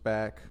Landry comes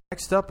back.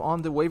 Next up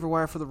on the waiver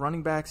wire for the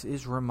running backs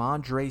is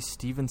Ramondre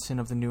Stevenson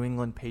of the New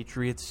England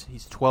Patriots.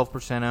 He's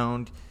 12%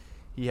 owned.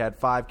 He had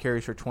 5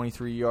 carries for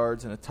 23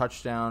 yards and a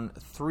touchdown,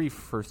 3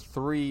 for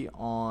 3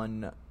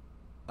 on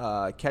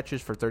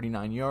catches for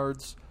 39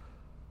 yards.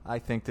 I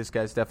think this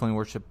guy's definitely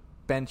worth a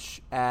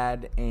bench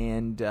ad.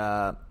 And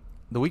the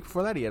week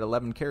before that, he had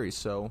 11 carries.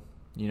 So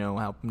you know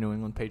how New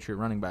England Patriot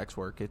running backs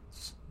work.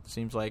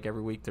 Seems like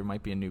every week there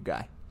might be a new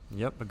guy.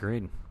 Yep,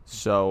 agreed.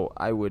 So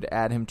I would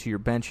add him to your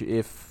bench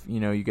if,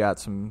 you got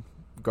some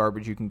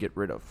garbage you can get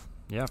rid of.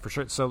 Yeah, for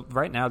sure. So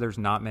right now there's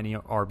not many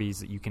RBs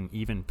that you can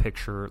even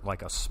picture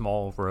like a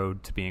small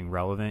road to being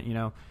relevant,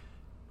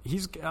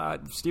 He's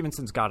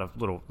Stevenson's got a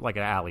little, like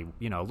an alley,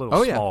 a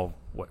little small.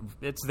 Yeah.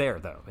 It's there,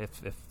 though.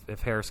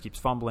 If Harris keeps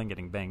fumbling,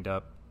 getting banged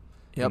up,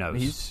 who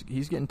knows?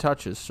 He's getting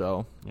touches,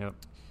 so. Yep.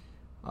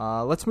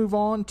 Let's move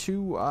on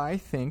to, I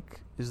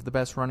think, is the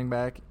best running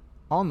back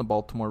on the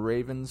Baltimore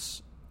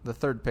Ravens. The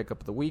third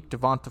pickup of the week,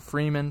 Devonta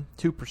Freeman,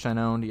 2%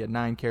 owned. He had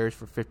 9 carries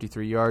for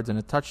 53 yards and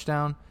a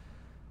touchdown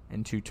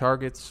and 2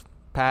 targets.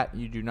 Pat,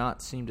 you do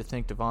not seem to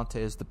think Devonta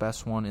is the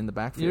best one in the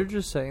backfield. You're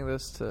just saying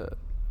this to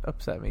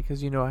upset me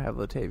because I have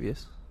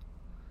Latavius.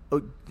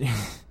 Oh,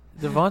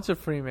 Devonta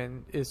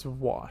Freeman is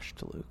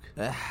washed, Luke.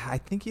 I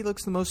think he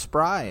looks the most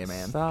spry,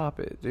 man.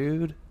 Stop it,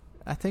 dude.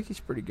 I think he's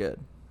pretty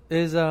good.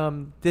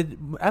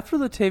 After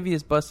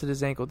Latavius busted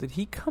his ankle, did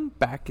he come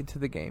back into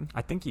the game?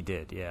 I think he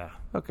did, yeah.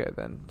 Okay,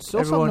 then.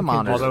 Still something to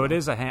monitor. Although it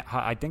is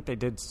I think they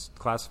did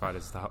classify it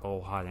as the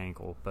old high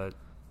ankle, but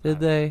did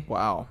they?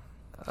 Wow.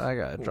 I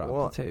gotta drop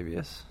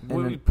Latavius.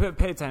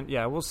 Pay attention.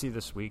 Yeah, we'll see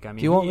this week. I mean,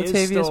 do you want he Latavius?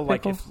 Is still,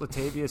 like, if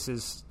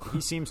Latavius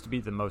he seems to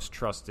be the most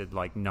trusted,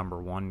 like number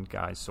 1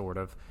 guy, sort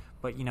of.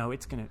 But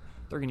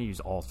they're gonna use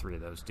all 3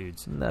 of those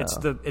dudes. No.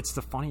 It's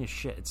the funniest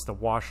shit. It's the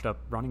washed up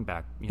running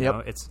back.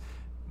 Yep. It's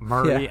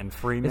Murray and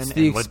Freeman it's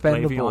the and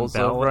Expendables Le'Veon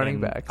Bell of running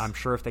and backs. I'm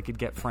sure if they could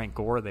get Frank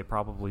Gore, they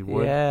probably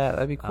would. Yeah,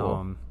 that'd be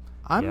cool.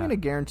 I'm going to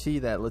guarantee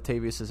that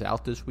Latavius is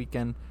out this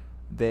weekend.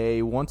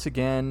 They once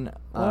again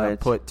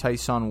put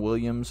Tyson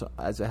Williams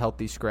as a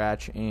healthy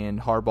scratch,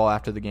 and Harbaugh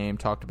after the game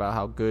talked about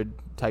how good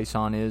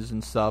Tyson is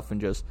and stuff, and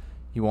just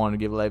he wanted to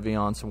give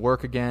Le'Veon some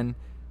work again.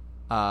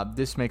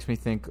 This makes me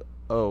think,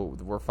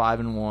 we're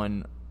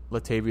 5-1.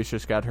 Latavius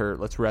just got hurt.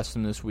 Let's rest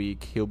him this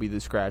week. He'll be the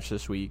scratch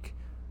this week,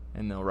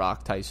 and they'll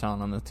rock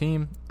Tyson on the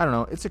team. I don't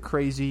know. It's a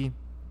crazy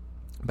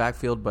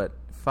backfield, but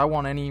if I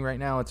want any right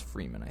now, it's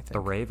Freeman, I think. The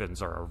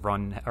Ravens are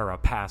a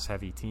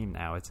pass-heavy team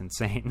now. It's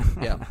insane.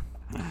 Yeah.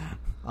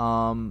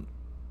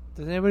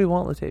 Does anybody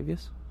want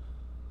Latavius?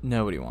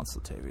 Nobody wants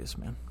Latavius,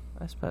 man.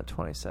 I spent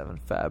 27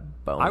 fab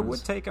bones. I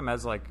would take him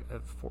as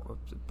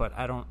but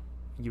I don't.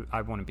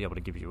 I wouldn't be able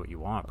to give you what you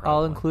want. Probably.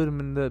 I'll include him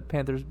in the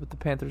Panthers with the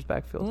Panthers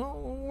backfield.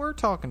 Well, we're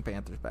talking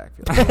Panthers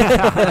backfield.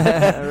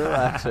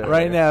 Relax.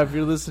 Right now, if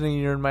you're listening,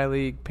 you're in my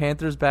league.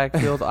 Panthers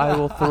backfield. I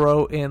will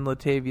throw in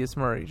Latavius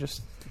Murray.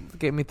 Just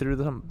get me through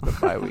the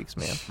bye weeks,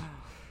 man.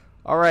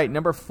 All right,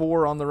 number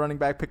 4 on the running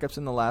back pickups,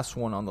 and the last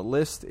one on the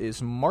list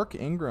is Mark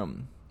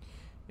Ingram.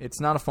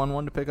 It's not a fun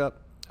one to pick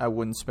up. I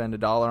wouldn't spend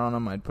 $1 on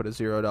him. I'd put a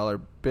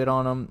 $0 bid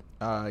on him.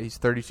 He's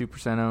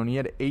 32% owned. He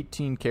had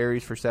 18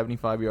 carries for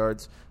 75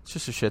 yards. It's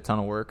just a shit ton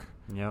of work.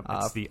 Yep,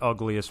 it's the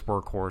ugliest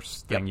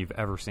workhorse thing you've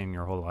ever seen in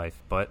your whole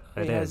life, but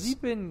it is. Has he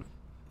been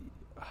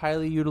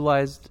highly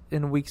utilized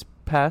in weeks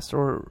past,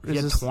 or he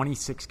had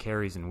 26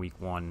 carries in week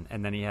 1,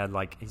 and then he had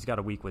he's got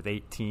a week with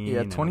 18.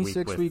 Yeah,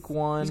 26 week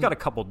 1. He's got a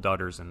couple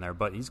dudders in there,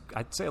 but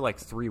I'd say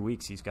 3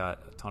 weeks he's got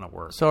a ton of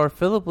work. So are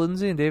Phillip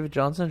Lindsay and David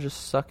Johnson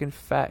just sucking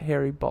fat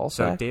hairy ball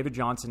sack? So David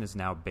Johnson is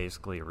now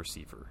basically a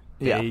receiver.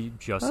 Yeah. They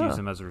just use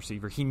him as a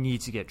receiver. He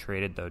needs to get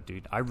traded though,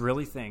 dude. I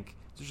really think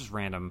it's just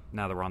random.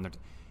 Now that we're on there,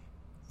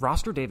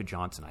 roster David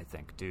Johnson. I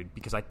think, dude,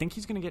 because I think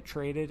he's going to get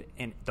traded,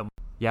 and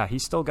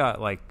he's still got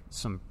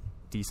some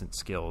decent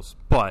skills,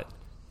 but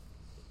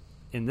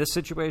in this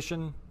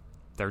situation,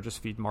 they're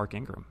just feeding Mark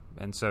Ingram.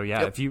 And so,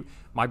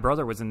 my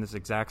brother was in this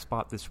exact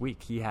spot this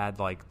week. He had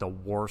the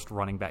worst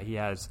running back. He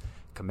has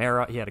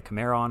Kamara. He had a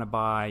Kamara on a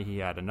bye. He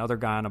had another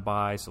guy on a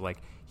bye. So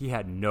he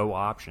had no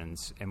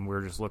options. And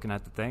we're just looking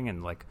at the thing,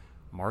 and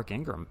Mark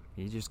Ingram,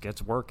 he just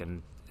gets work.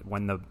 And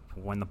when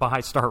the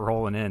buys start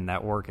rolling in,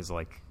 that work is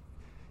if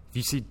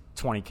you see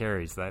 20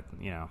 carries, that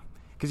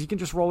because you can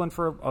just roll in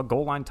for a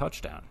goal line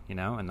touchdown,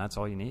 and that's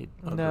all you need.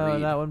 No,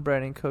 not when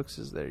Brandon Cooks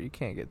is there. You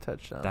can't get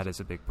touchdowns. That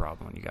is a big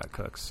problem when you got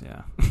Cooks,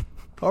 yeah.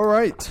 All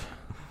right.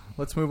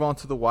 Let's move on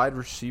to the wide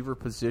receiver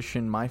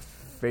position. My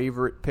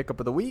favorite pickup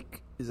of the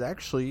week is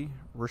actually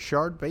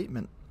Rashad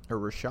Bateman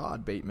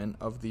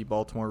of the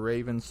Baltimore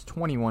Ravens,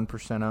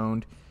 21%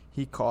 owned.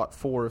 He caught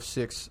 4 of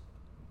 6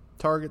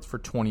 targets for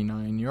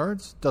 29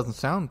 yards. Doesn't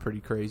sound pretty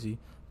crazy,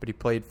 but he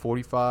played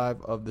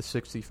 45 of the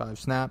 65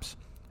 snaps.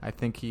 I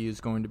think he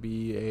is going to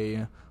be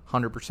a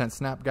 100%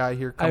 snap guy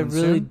here coming soon.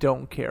 I really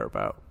don't care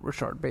about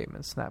Rashad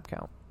Bateman's snap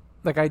count.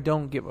 I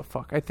don't give a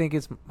fuck. I think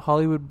it's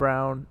Hollywood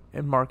Brown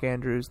and Mark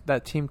Andrews.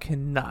 That team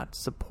cannot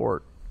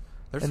support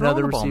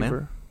another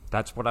receiver. Man.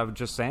 That's what I was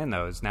just saying,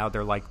 though, is now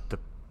they're the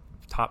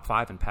top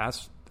 5 in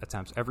pass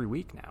attempts every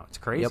week now. It's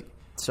crazy. Yep.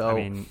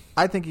 So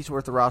I think he's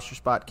worth the roster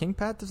spot. King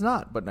Pat does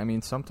not, but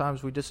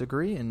sometimes we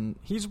disagree, and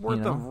he's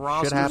worth the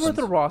roster. He's worth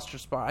the roster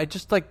spot. I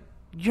just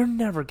you're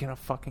never gonna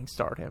fucking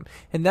start him.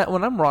 And that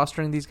when I'm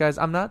rostering these guys,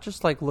 I'm not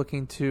just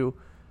looking to,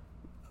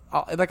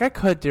 I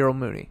cut Darnell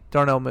Mooney,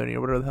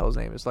 or whatever the hell his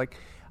name is.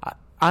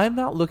 I'm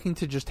not looking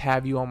to just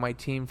have you on my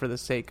team for the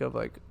sake of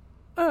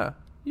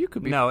You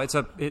could be. No, it's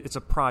a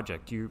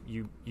project.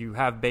 You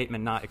have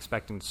Bateman not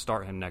expecting to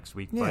start him next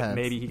week, Yeah, but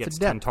maybe he gets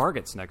 10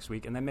 targets next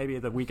week, and then maybe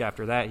the week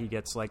after that he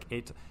gets like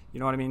 8. You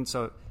know what I mean?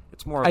 So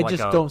it's more. I like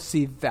just don't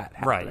see that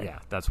happening. Right? Yeah,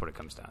 that's what it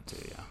comes down to.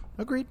 Yeah,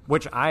 Agreed.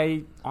 which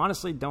I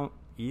honestly don't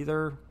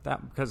either.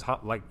 That because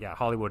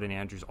Hollywood and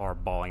Andrews are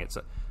balling it.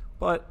 So,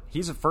 but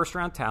he's a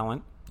first-round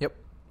talent. Yep.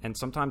 And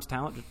sometimes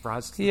talent just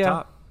rises to the Yeah.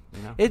 top.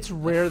 You know? It's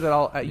rare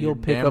that you'll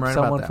pick damn up right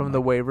about someone that, from Mike.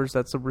 the waivers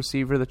that's a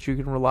receiver that you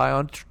can rely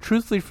on.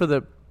 Truthfully, for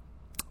the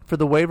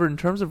waiver in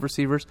terms of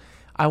receivers,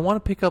 I want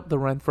to pick up the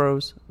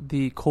Renfros,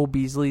 the Cole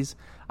Beasleys.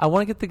 I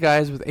want to get the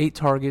guys with 8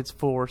 targets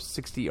for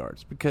 60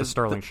 yards because the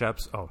Sterling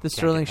Sheps. Oh, the can't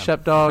Sterling get him.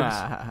 Shep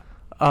dogs.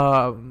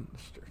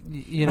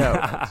 You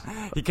know,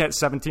 He got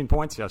 17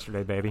 points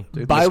yesterday, baby.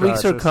 bye Mr. weeks are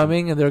Assistant.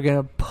 coming and they're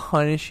going to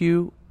punish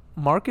you.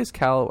 Marcus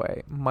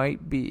Callaway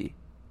might be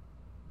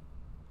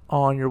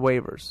on your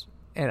waivers.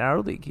 In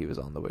our league, he was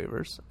on the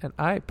waivers, and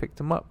I picked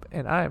him up,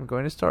 and I am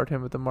going to start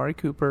him with Amari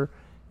Cooper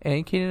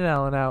and Keenan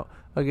Allen out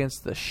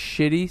against the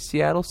shitty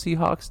Seattle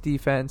Seahawks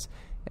defense,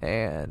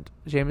 and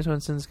Jameis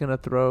Winston's going to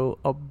throw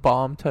a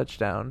bomb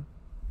touchdown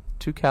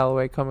to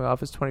Callaway coming off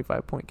his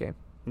 25-point game.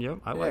 Yep,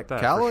 I like that.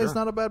 Callaway's for sure.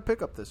 not a bad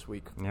pickup this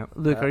week. Yep.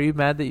 Luke, are you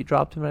mad that you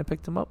dropped him and I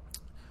picked him up?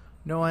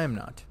 No, I am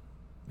not,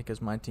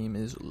 because my team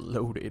is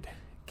loaded.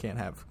 Can't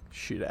have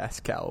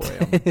shit-ass Callaway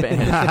on the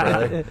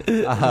bench,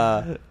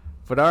 brother.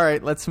 But all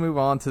right, let's move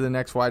on to the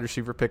next wide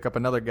receiver pickup.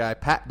 Another guy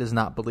Pat does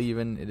not believe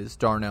in. It is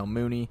Darnell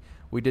Mooney.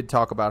 We did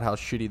talk about how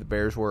shitty the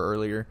Bears were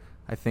earlier.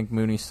 I think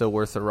Mooney's still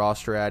worth the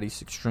roster at.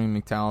 He's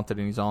extremely talented,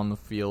 and he's on the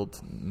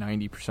field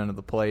 90% of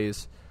the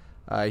plays.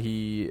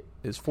 He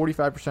is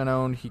 45%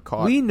 owned. He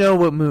caught. We know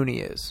what Mooney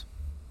is.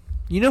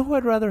 You know who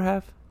I'd rather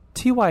have?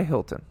 T.Y.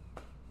 Hilton.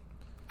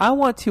 I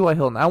want T.Y.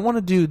 Hilton. I want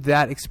to do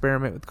that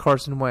experiment with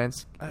Carson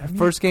Wentz.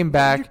 First game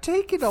back. You're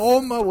taking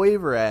all my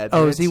waiver ads.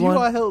 Oh, man. is he T.Y.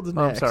 one? Hilton's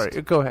Oh, I'm next.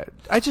 sorry. Go ahead.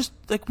 I just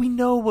we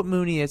know what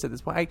Mooney is at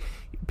this point.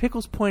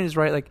 Pickle's point is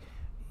right.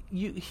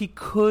 He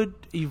could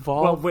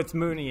evolve. Well, with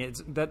Mooney,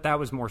 that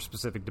was more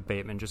specific to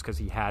Bateman just because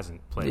he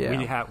hasn't played.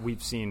 Yeah.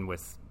 We've seen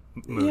with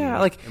Mooney.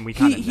 Yeah, and we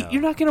kind of know.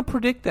 you're not going to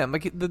predict them.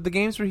 Like the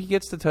games where he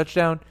gets the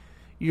touchdown,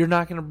 you're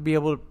not going to be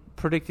able to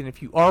predict it.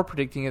 If you are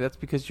predicting it, that's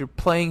because you're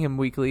playing him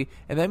weekly,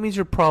 and that means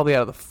you're probably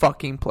out of the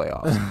fucking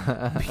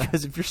playoffs.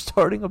 Because if you're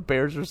starting a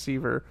Bears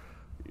receiver,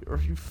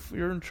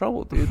 you're in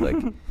trouble, dude. Like,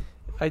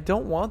 I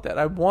don't want that.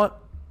 I want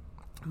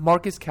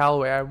Marcus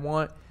Callaway. I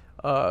want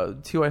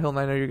T.Y. Hilton.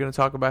 I know you're going to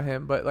talk about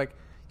him, but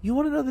you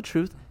want to know the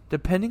truth?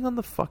 Depending on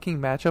the fucking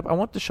matchup, I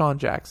want Deshaun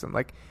Jackson.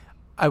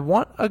 I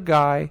want a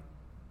guy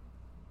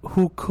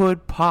who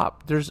could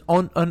pop. There's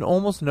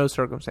almost no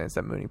circumstance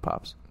that Mooney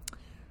pops.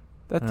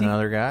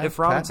 Another guy. If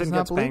Robinson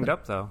gets banged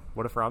up, though,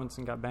 what if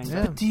Robinson got banged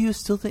up? But do you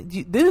still think?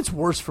 Then it's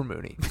worse for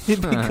Mooney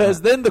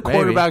because then the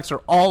quarterbacks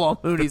are all on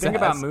Mooney's The thing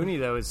ass. about Mooney,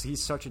 though, is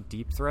he's such a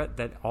deep threat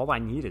that all I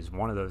need is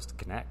one of those to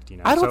connect.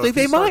 I don't think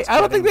they might. I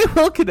don't think they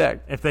will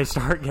connect. If they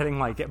start getting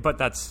but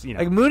that's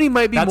Mooney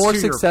might be that's more who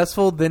you're-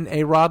 successful than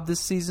A-Rob this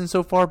season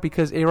so far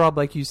because A-Rob,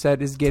 like you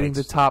said, is getting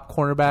the top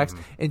cornerbacks,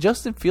 and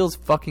Justin Fields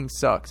fucking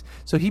sucks.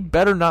 So he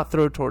better not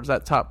throw towards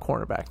that top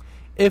cornerback.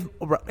 If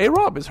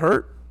A-Rob is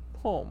hurt,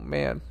 oh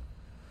man.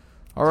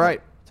 All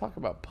right. Talk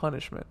about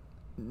punishment.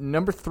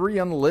 Number 3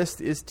 on the list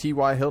is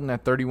T.Y. Hilton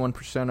at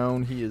 31%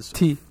 owned. He is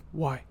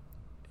T.Y.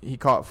 He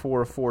caught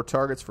 4 of 4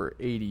 targets for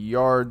 80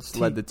 yards,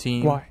 led the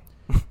team. Why?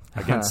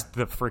 against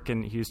the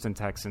freaking Houston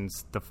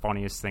Texans, the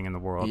funniest thing in the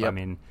world. Yep. I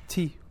mean,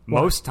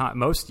 T.Y.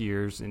 most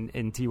years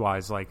in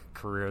T.Y.'s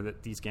career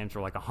that these games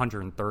were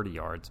 130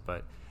 yards,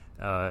 but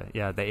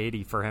the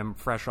 80 for him,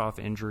 fresh off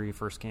injury,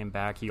 first came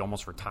back. He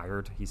almost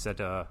retired. He said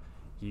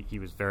he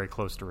was very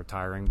close to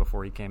retiring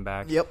before he came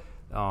back. Yep.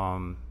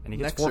 And he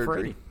gets Neck 4 for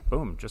surgery. 80.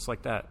 Boom, just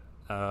like that.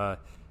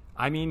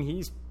 I mean,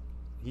 he's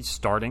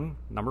starting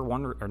number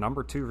 1 or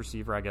number 2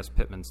 receiver. I guess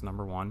Pittman's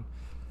number 1.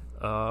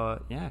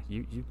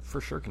 You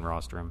for sure can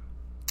roster him.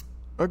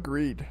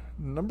 Agreed.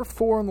 Number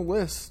 4 on the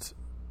list,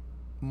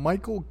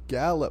 Michael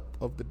Gallup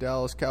of the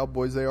Dallas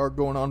Cowboys. They are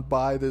going on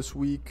bye this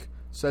week.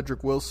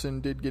 Cedric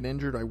Wilson did get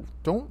injured.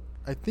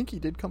 I think he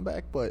did come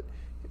back, but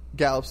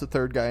Gallup's the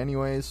third guy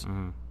anyways.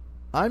 Mm-hmm.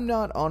 I'm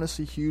not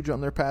honestly huge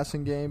on their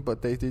passing game,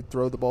 but they did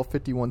throw the ball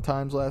 51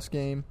 times last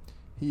game.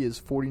 He is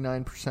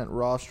 49%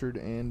 rostered,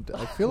 and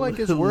I feel like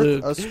it's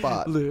worth a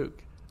spot.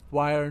 Luke,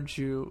 why aren't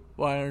you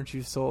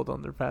sold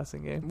on their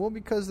passing game? Well,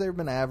 because they've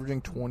been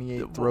averaging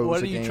 28 throws What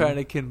a are you game. trying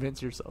to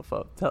convince yourself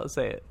of?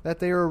 Say it. That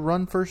they are a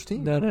run-first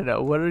team.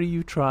 No. What are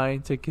you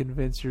trying to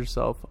convince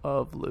yourself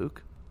of,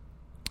 Luke?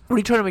 What are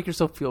you trying to make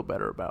yourself feel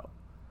better about?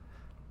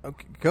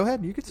 Okay, go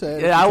ahead. You could say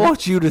it. Yeah, I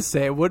want you to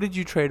say it. What did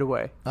you trade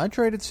away? I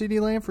traded CeeDee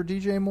Lamb for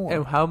DJ Moore.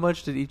 And how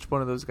much did each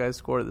one of those guys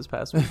score this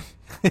past week?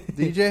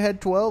 DJ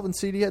had 12 and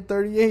CeeDee had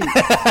 38.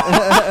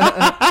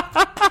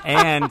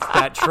 And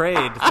that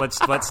trade,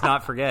 let's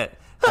not forget,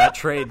 that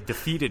trade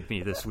defeated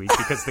me this week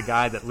because the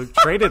guy that Luke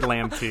traded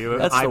Lamb to,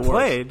 That's I the worst.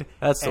 played.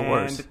 That's the and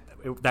worst.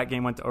 that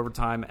game went to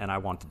overtime, and I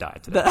want to die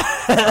today.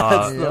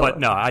 But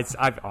no, I think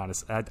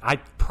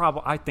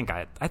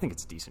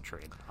it's a decent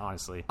trade.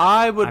 Honestly,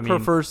 I would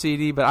prefer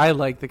CD, but I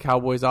like the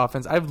Cowboys'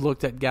 offense. I've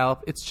looked at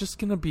Gallup. It's just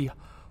going to be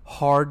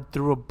hard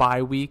through a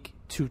bye week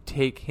to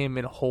take him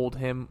and hold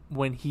him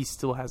when he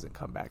still hasn't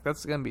come back.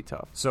 That's going to be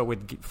tough. So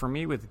for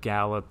me with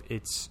Gallup,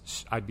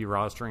 I'd be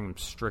rostering him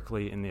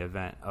strictly in the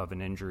event of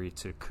an injury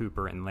to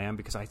Cooper and Lamb,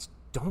 because I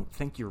don't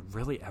think you're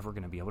really ever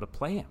going to be able to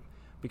play him,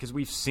 because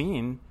we've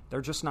seen they're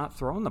just not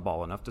throwing the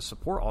ball enough to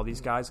support all these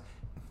guys.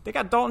 They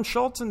got Dalton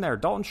Schultz in there.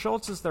 Dalton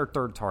Schultz is their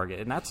third target,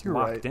 and that's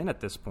locked in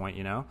at this point,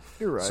 You're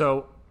right.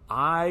 So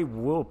I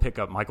will pick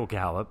up Michael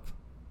Gallup,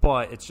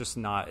 but it's just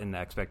not in the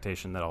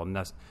expectation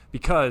that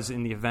because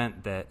in the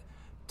event that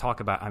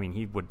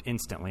he would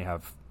instantly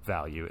have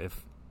value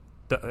if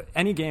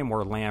any game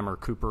where Lamb or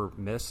Cooper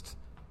missed,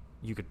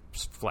 you could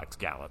flex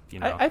Gallup.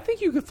 I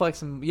think you could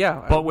flex him,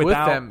 but with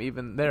them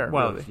even there.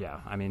 Well, really. yeah,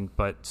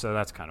 but so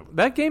that's kind of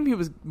that game.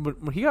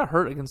 When he got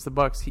hurt against the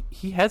Bucs,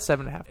 he had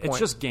 7.5 points. It's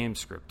just game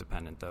script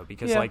dependent though,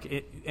 because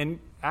and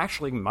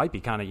actually might be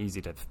kind of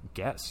easy to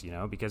guess,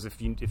 because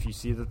if you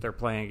see that they're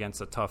playing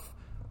against a tough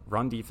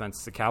run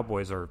defense, the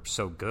Cowboys are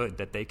so good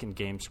that they can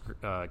game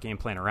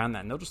plan around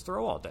that, and they'll just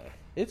throw all day.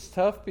 It's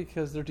tough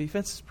because their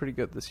defense is pretty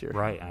good this year.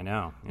 Right, I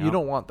know. You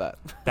don't want that.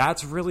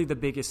 That's really the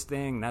biggest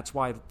thing. That's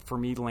why, for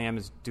me, Lamb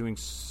is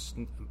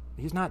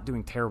he's not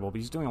doing terrible, but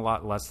he's doing a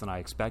lot less than I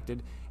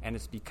expected, and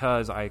it's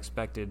because I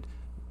expected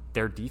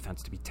their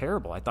defense to be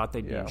terrible. I thought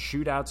they'd be in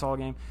shootouts all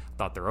game. I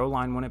thought their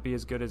O-line wouldn't be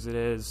as good as it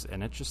is,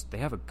 and they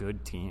have a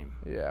good team.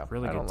 Yeah,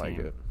 really good team. Like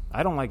it.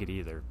 I don't like it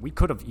either. We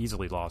could have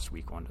easily lost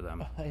week 1 to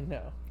them. I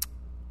know.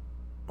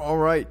 All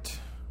right.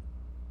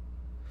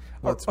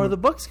 Are the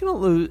Bucs going to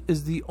lose?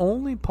 Is the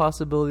only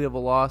possibility of a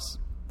loss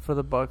for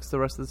the Bucs the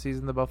rest of the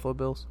season the Buffalo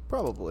Bills?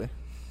 Probably.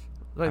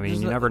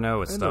 You never know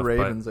with stuff. The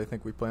Ravens, I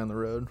think we play on the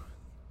road,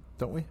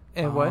 don't we?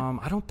 And what?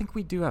 I don't think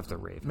we do have the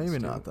Ravens. Maybe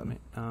not then.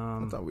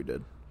 I thought we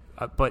did.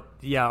 But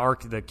yeah,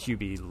 the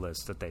QB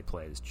list that they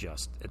play is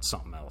it's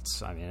something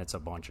else. It's a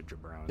bunch of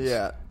jabrones.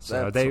 Yeah,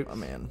 so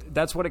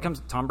that's what it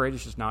comes. Tom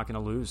Brady's just not going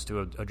to lose to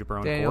a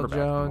jabron Daniel quarterback.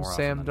 Jones,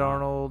 Sam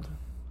Darnold,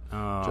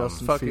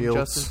 Justin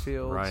Fields,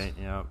 right?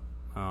 Yep.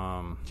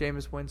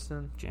 Jameis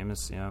Winston.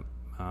 Yep.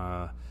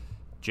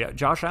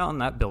 Josh Allen.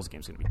 That Bills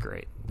game's going to be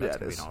great. That's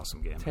going to be an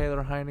awesome game.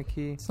 Taylor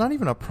Heineke. It's not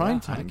even a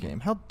primetime game.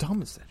 How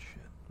dumb is that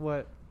shit?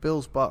 What?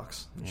 Bills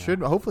Bucks.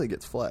 Hopefully it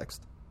gets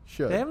flexed.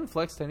 They haven't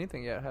flexed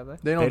anything yet, have they?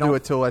 They don't do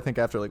it till I think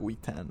after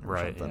week 10 or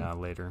right, something. Yeah,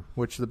 later.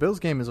 Which the Bills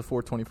game is a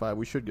 4:25.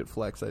 We should get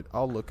flexed.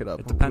 I'll look it up.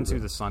 It depends who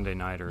the Sunday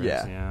nighter is.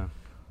 Yeah.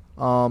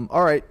 All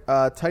right.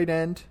 Tight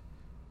end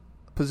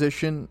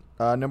position.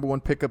 Number 1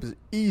 pickup is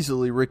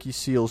easily Ricky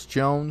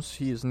Seals-Jones.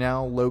 He is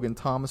now Logan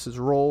Thomas's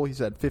role. He's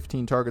had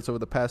 15 targets over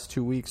the past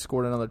 2 weeks.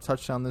 Scored another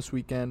touchdown this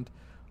weekend.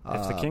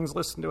 If the Kings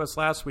listened to us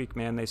last week,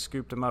 man, they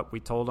scooped him up.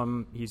 We told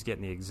him he's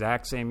getting the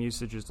exact same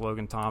usage as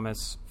Logan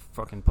Thomas,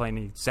 fucking playing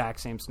the exact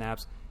same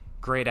snaps.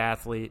 Great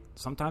athlete.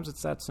 Sometimes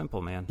it's that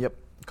simple, man. Yep.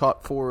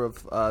 Caught 4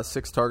 of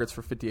 6 targets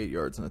for 58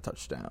 yards and a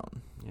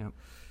touchdown. Yep.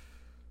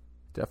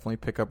 Definitely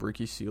pick up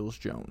Ricky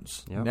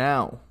Seals-Jones. Yep.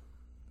 Now,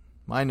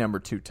 my number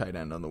 2 tight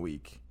end on the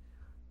week.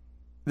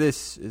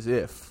 This is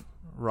if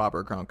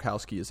Robert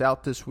Gronkowski is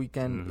out this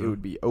weekend. Mm-hmm. It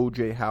would be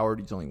O.J.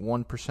 Howard. He's only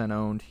 1%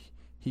 owned.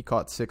 He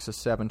caught 6 of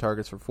 7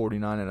 targets for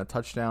 49 and a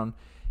touchdown.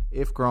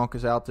 If Gronk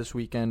is out this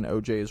weekend,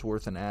 O.J. is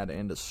worth an add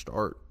and a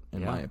start,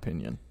 in my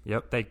opinion.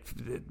 Yep.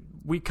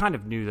 We kind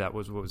of knew that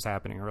was what was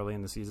happening early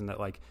in the season, that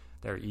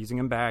they're easing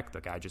him back.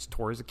 The guy just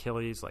tore his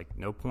Achilles.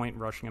 No point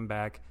in rushing him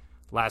back.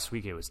 Last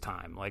week it was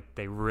time.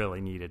 They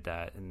really needed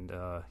that, and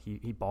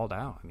he balled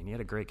out. He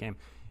had a great game.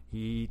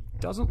 He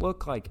doesn't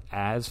look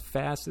as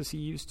fast as he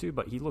used to,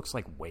 but he looks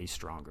way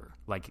stronger.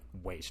 Did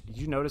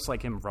you notice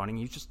him running?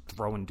 He's just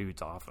throwing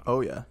dudes off him. Oh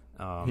yeah.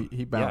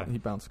 He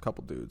bounced a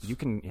couple dudes. You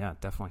can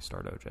definitely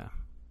start OJ.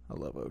 I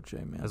love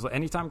OJ, man.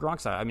 Anytime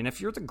Gronk's out. If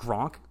you're the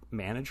Gronk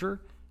manager,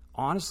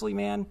 honestly,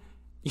 man,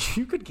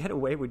 you could get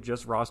away with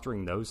just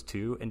rostering those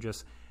two and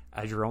just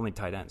as your only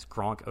tight ends,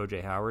 Gronk,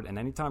 OJ Howard, and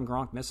anytime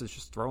Gronk misses,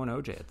 just throw an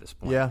OJ at this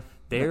point. Yeah.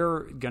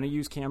 They're going to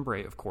use Cam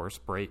Brate, of course.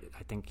 Brate,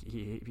 I think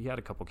he had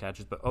a couple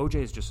catches, but OJ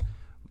is just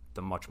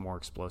the much more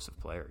explosive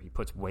player. He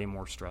puts way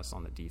more stress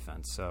on the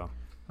defense. So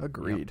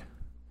agreed. Yep.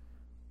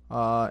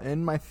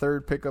 And my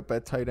third pickup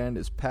at tight end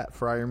is Pat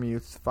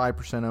Freiermuth,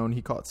 5% owned.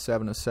 He caught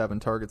 7 of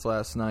 7 targets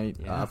last night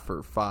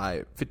for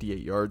 58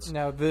 yards.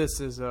 Now this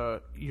is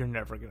you're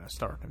never going to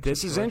start him.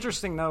 This is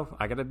interesting though.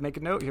 I got to make a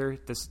note here.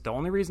 The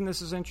only reason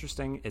this is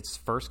interesting, it's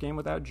first game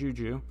without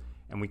Juju,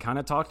 and we kind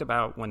of talked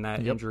about when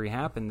that injury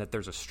happened that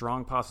there's a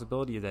strong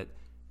possibility that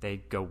they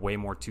go way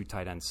more 2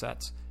 tight end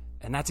sets.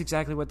 And that's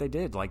exactly what they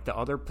did. The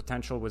other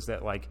potential was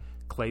that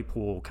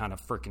Claypool kind of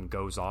freaking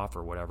goes off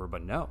or whatever,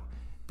 but no.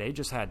 They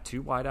just had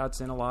 2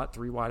 wideouts in a lot,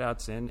 3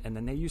 wideouts in, and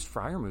then they used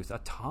Freiermuth a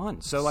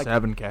ton. So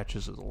 7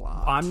 catches is a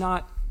lot. I'm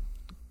not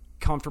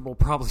comfortable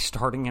probably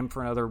starting him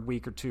for another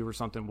week or 2 or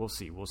something. We'll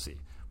see.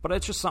 But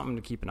it's just something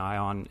to keep an eye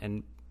on.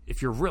 And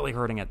if you're really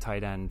hurting at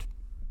tight end,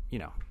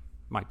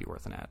 might be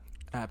worth an ad.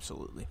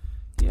 Absolutely.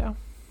 Yeah.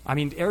 I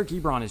mean, Eric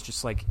Ebron is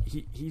just like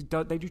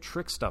they do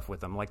trick stuff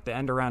with him, like the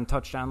end around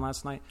touchdown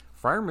last night.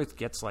 Freiermuth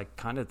gets like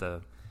kind of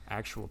the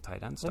actual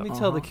tight end stuff. Let me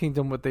tell the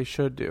Kingdom what they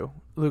should do.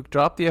 Luke,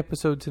 drop the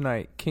episode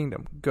tonight.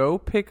 Kingdom, go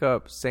pick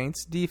up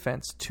Saints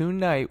defense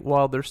tonight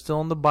while they're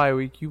still in the bye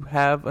week. You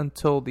have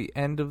until the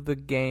end of the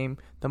game,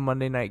 the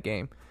Monday night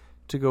game,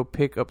 to go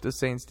pick up the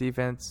Saints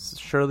defense.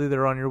 Surely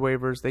they're on your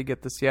waivers. They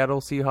get the Seattle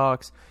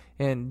Seahawks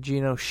and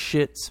Geno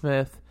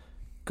Smith.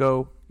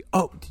 Go.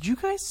 Oh, did you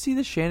guys see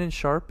the Shannon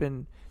Sharp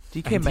and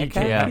DK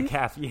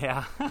Metcalf?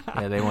 Yeah.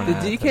 Yeah, they went.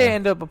 Did DK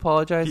end up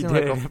apologizing?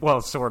 He did.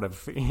 Well, sort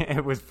of.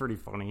 It was pretty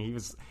funny.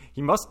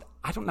 He must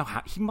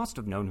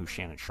have known who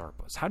Shannon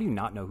Sharp was. How do you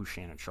not know who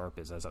Shannon Sharp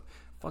is as a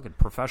fucking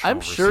professional I'm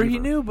receiver? sure he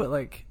knew, but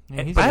like,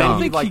 Yeah, I don't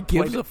think he,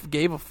 he like,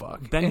 gave a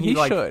fuck. Then and he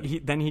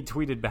should. then he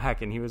tweeted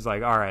back and he was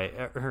like, "All right,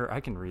 I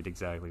can read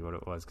exactly what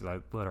it was because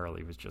I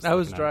literally was just." I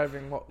was looking at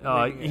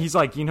driving. it. He's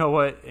like, you know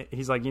what?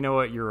 He's like, you know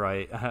what? You're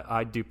right.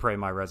 I do pray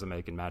my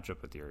resume can match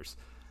up with yours.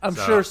 I'm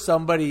sure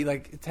somebody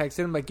like texted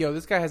him like, "Yo,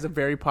 this guy has a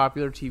very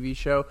popular TV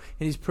show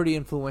and he's pretty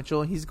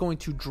influential and he's going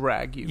to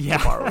drag you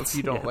tomorrow if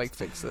you don't like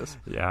fix this."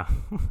 Yeah.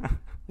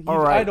 All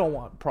right. I don't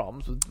want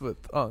problems with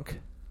Unk.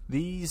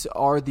 These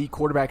are the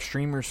quarterback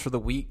streamers for the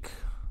week.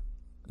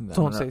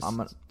 Don't say Sam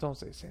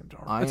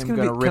Darnold. I It's am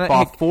gonna going to be- rip can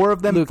I- off 4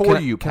 of them Luke, for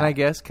can you. Can I Pat.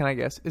 guess? Can I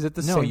guess? Is it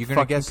the No, same you're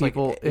gonna fucking guess, like,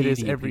 people it is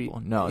 80 every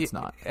people. No, it's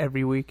not.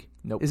 every week?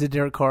 Nope. Is it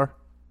Derek Carr?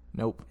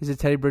 Nope. Is it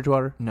Teddy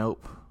Bridgewater?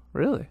 Nope.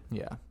 Really?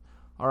 Yeah.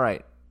 All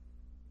right.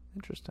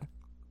 Interesting.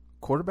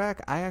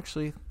 Quarterback, I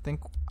actually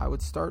think I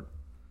would start.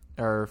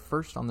 Our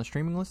first on the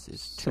streaming list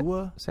is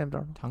Tua Sam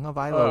Darnold.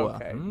 Tagovailoa. Oh,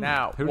 okay.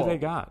 Now, Who do they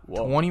got?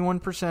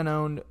 21%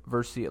 owned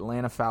versus the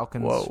Atlanta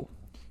Falcons. Whoa.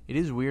 It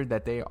is weird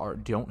that they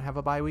don't have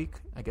a bye week.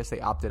 I guess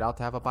they opted out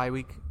to have a bye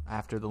week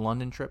after the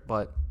London trip,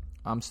 but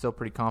I'm still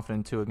pretty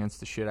confident too against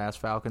the shit ass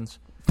Falcons.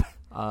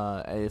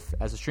 As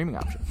a streaming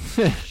option.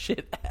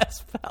 Shit ass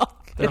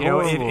Falcons. They're You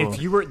know,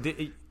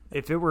 horrible.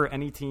 if it were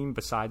any team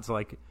besides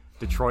like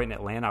Detroit and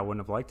Atlanta, I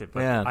wouldn't have liked it. But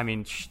Yeah. I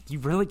mean, you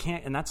really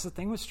can't, and that's the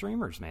thing with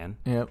streamers, man.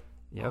 Yep.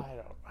 Yep.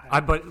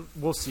 But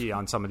we'll see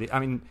on some of the. I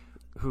mean,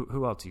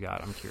 who else you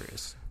got? I'm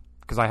curious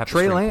because I have to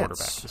Trey stream Lance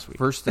quarterback this week.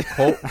 versus the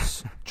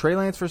Colts. Trey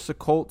Lance versus the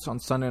Colts on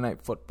Sunday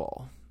Night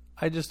Football.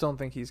 I just don't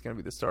think he's going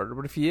to be the starter.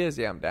 But if he is,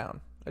 yeah, I'm down.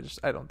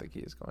 I don't think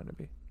he is going to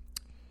be.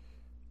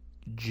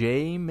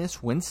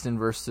 Jameis Winston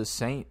versus the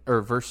Saints.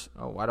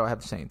 Why do I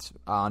have the Saints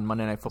on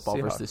Monday Night Football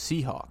Seahawks. versus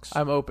the Seahawks?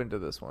 I'm open to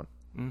this one.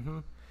 Mm-hmm.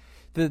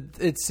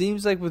 It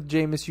seems like with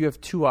Jameis, you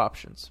have two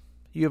options.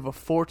 You have a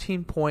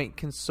 14-point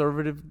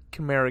conservative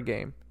Kamara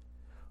game,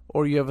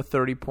 or you have a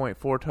 30-point,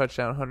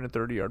 4-touchdown,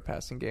 130-yard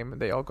passing game,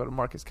 and they all go to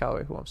Marcus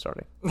Callaway, who I'm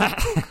starting.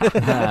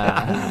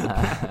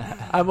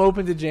 I'm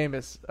open to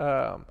Jameis.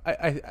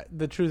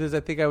 The truth is, I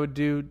think I would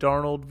do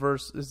Darnold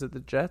versus, is it the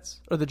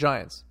Jets or the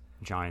Giants?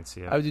 Giants,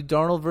 yeah. I would do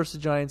Darnold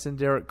versus Giants and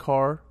Derek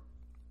Carr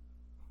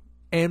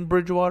and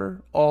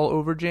Bridgewater all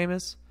over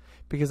Jameis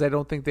because I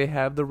don't think they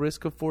have the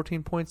risk of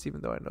 14 points,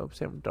 even though I know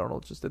Sam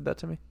Darnold just did that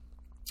to me.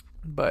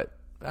 But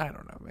I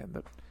don't know,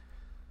 man.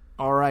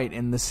 All right,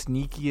 and the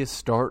sneakiest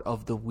start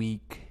of the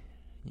week.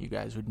 You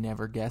guys would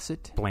never guess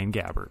it. Blaine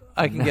Gabbert.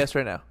 I can guess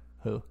right now.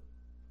 Who?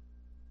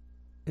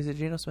 Is it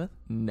Geno Smith?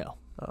 No.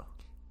 Oh,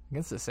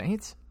 Against the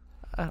Saints?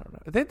 I don't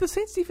know. The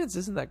Saints defense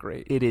isn't that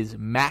great. It is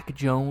Mac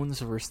Jones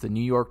versus the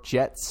New York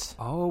Jets.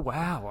 Oh,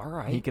 wow. All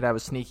right. He could have a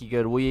sneaky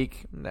good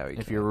week No, he if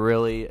can't. you're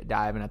really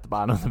diving at the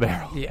bottom of the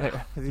barrel.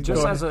 Yeah.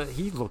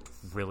 He looked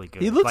really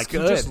good. He looks like,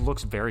 good. He just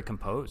looks very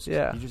composed.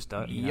 Yeah. He just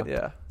does.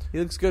 Yeah. He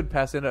looks good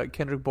passing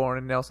Kendrick Bourne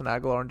and Nelson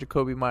Aguilar and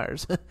Jacoby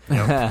Myers.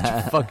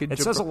 It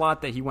says a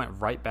lot that he went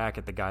right back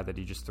at the guy that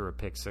he just threw a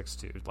pick six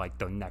to. Like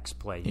the next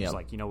play, he's Yep.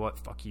 like, you know what?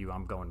 Fuck you.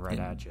 I'm going right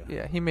at you.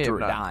 Yeah, he may Threw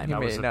have a not. dime. He That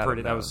may was not have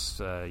that known.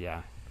 was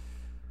yeah.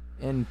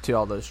 And to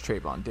all those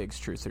Trayvon Diggs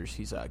truthers,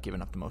 he's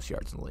giving up the most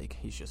yards in the league.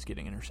 He's just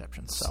getting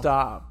interceptions. So.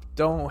 Stop.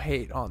 Don't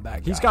hate on that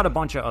guy. He's got a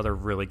bunch of other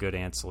really good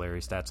ancillary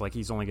stats. Like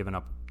he's only given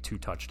up 2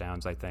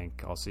 touchdowns, I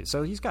think. I'll see.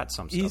 So he's got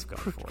some He's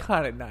stuff going for him.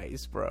 kind of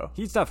nice, bro.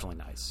 He's definitely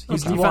nice.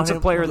 He's Okay.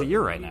 defensive player of the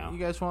year right You now.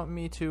 guys want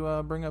me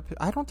to bring up?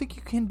 I don't think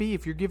you can be.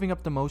 If you're giving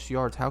up the most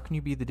yards, how can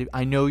you be the?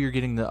 I know you're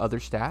getting the other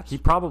stats. He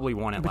probably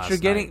won it But last you're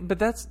getting, night. but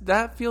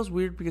that feels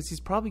weird because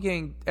he's probably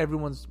getting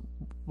everyone's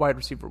wide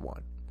receiver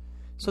one.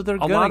 So they're A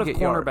gonna lot of get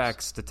cornerback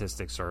yards.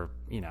 statistics are,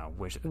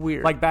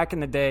 Weird. Like back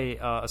in the day,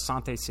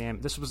 Asante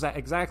Samuel. This was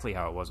exactly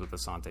how it was with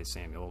Asante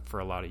Samuel for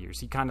a lot of years.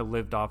 He kind of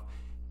lived off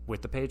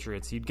with the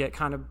Patriots. He'd get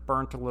kind of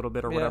burnt a little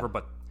bit or Yeah. whatever,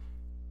 but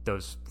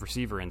those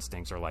receiver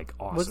instincts are like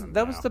awesome.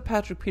 That was the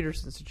Patrick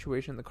Peterson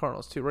situation in the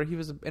Cardinals too, right? He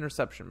was an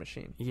interception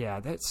machine. Yeah,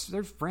 there's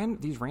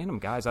these random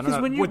guys. I don't 'Cause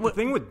know. when you- The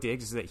thing with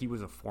Diggs is that he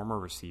was a former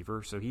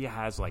receiver, so he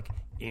has like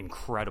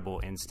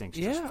incredible instincts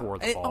just for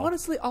the and ball.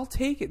 honestly, I'll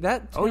take it.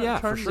 That Oh, yeah,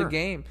 for turns sure. the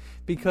game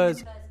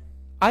because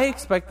I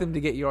expect them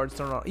to get yards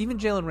thrown out. Even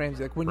Jalen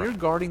Ramsey, like when you're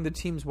guarding the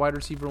team's wide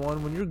receiver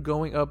one, when you're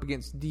going up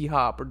against D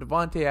Hop or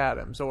Devontae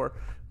Adams or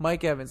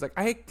Mike Evans, like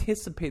I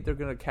anticipate they're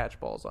going to catch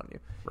balls on you.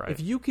 Right. If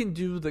you can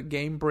do the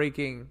game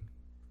breaking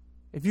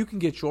If you can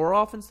get your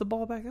offense the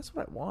ball back, that's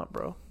what I want,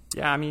 bro.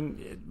 Yeah, I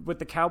mean, with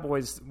the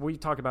Cowboys, we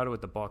talk about it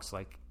with the Bucs.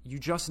 Like, you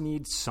just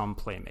need some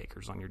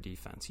playmakers on your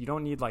defense. You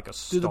don't need like a Do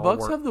stalwart.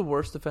 the Bucs have the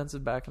worst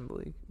defensive backs in the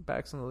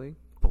league?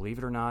 Believe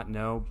it or not,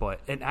 no.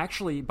 And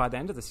actually, by the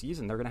end of the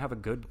season, they're going to have a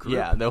good group.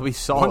 Yeah, they'll be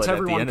solid once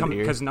everyone at the end of the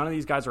year. because none of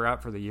these guys are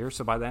out for the year.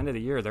 So by the end of the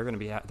year, they're going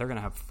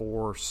to have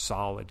 4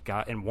 solid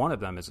guys, and one of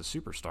them is a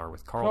superstar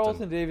with Carlton.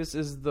 Carlton Davis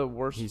is the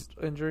worst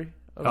injury.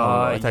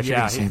 I thought you were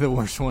going to say the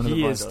worst one. He of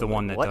the is the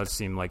one that What? does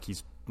seem like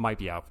he's might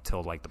be out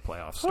till like the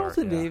playoffs start.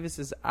 Carlton Yeah. Davis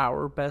is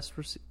our best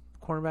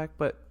cornerback,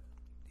 but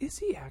is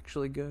he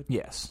actually good?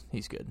 Yes,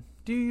 he's good.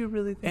 Do you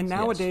really think And so?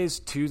 nowadays,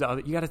 too, you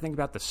got to think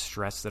about the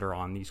stress that are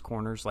on these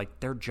corners. Like,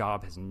 their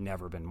job has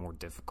never been more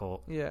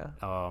difficult. Yeah.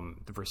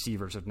 The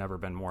receivers have never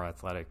been more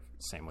athletic.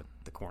 Same with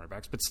the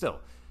cornerbacks. But still,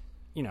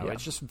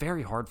 it's just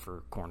very hard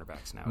for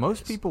cornerbacks now.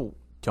 Most people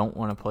don't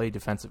want to play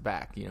defensive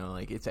back.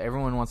 Like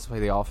everyone wants to play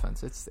the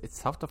offense. It's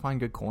tough to find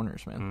good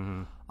corners,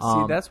 man.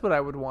 See, that's what I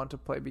would want to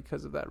play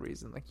because of that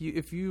reason. Like,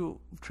 if you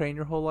train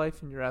your whole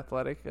life and you're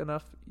athletic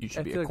enough, You should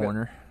I be feel a like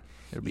corner.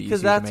 It'll be because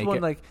easier to that's make when,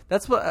 it. like,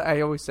 that's what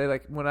I always say.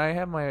 Like, when I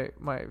have my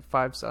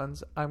 5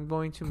 sons, I'm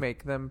going to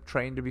make them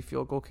train to be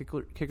field goal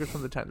kickers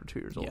from the time they're 2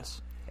 years old.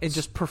 Yes. And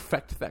just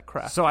perfect that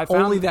craft. So I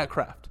found- only that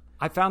craft.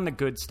 I found the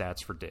good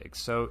stats for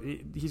Diggs. So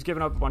he's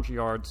given up a bunch of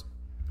yards,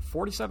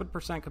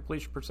 47%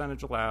 completion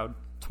percentage allowed,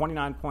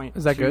 29.2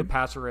 Is that good?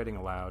 passer rating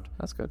allowed.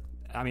 That's good.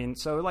 I mean,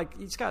 so like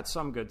he's got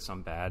some good,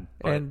 some bad.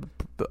 But And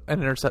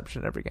an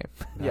interception every game.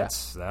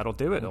 that'll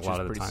do it Which a lot is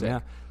of the pretty time. sick. Yeah.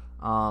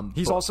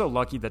 He's But- also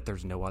lucky that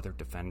there's no other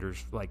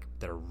defenders like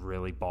that are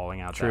really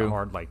balling out True. that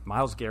hard. Like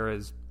Myles Garrett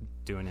is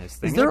doing his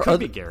thing. Is there It could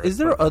other, be Garrett, is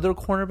there but- other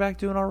cornerback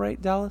doing all right,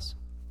 Dallas?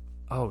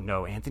 Oh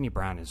no, Anthony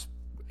Brown is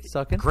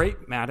Sucking?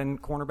 great Madden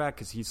cornerback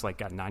because he's like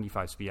got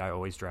 95 speed. I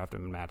always draft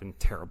him in Madden.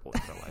 Terrible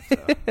in real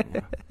life.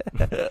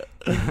 Though.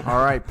 Yeah.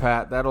 All right,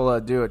 Pat. That'll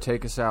do it.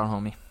 Take us out,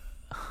 homie.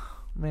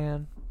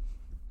 Man.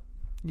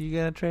 You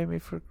going to trade me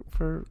for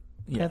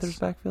Panthers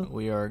backfield?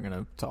 We are going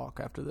to talk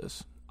after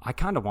this. I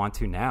kind of want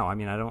to now. I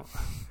mean, I don't.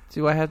 Do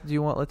you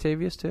want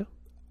Latavius too?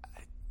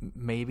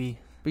 Maybe.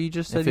 But you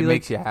just said If it you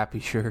makes you happy,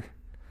 sure.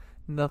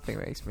 Nothing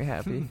makes me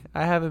happy.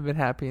 I haven't been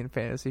happy in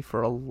fantasy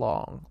for a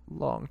long,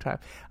 long time.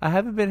 I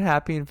haven't been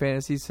happy in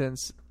fantasy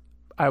since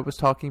I was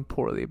talking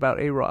poorly about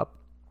A-Rob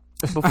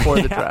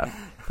before the draft.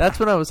 That's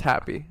when I was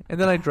happy.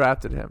 And then I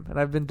drafted him, and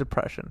I've been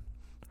depression.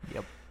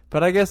 Yep.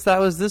 But I guess that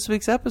was this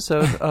week's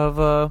episode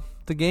of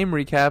the game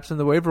recaps and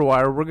the waiver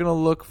wire. We're going to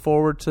look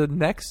forward to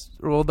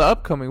the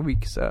upcoming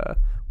week's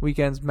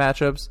weekend's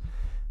matchups.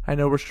 I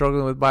know we're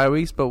struggling with bye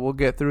weeks, but we'll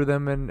get through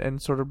them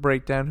and sort of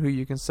break down who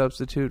you can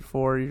substitute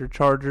for your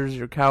Chargers,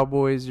 your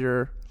Cowboys,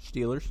 your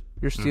Steelers.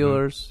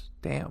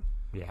 Damn.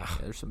 Yeah.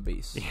 There's some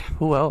beasts.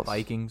 Who else?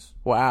 Vikings.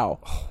 Wow.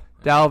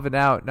 Dalvin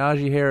out.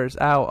 Najee Harris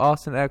out.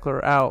 Austin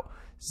Eckler out.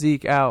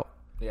 Zeke out.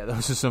 Yeah,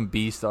 those are some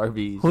beast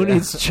RBs. Who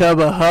needs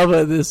Chubba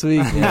Hubba this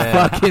week, you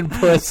fucking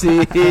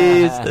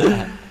pussies?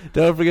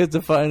 Don't forget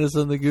to find us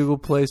on the Google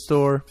Play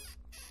Store.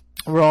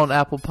 We're on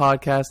Apple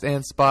Podcast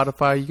and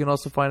Spotify. You can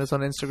also find us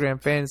on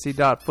Instagram,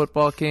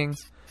 fantasy.footballkings.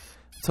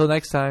 Until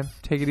next time,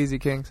 take it easy,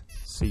 Kings.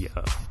 See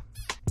ya.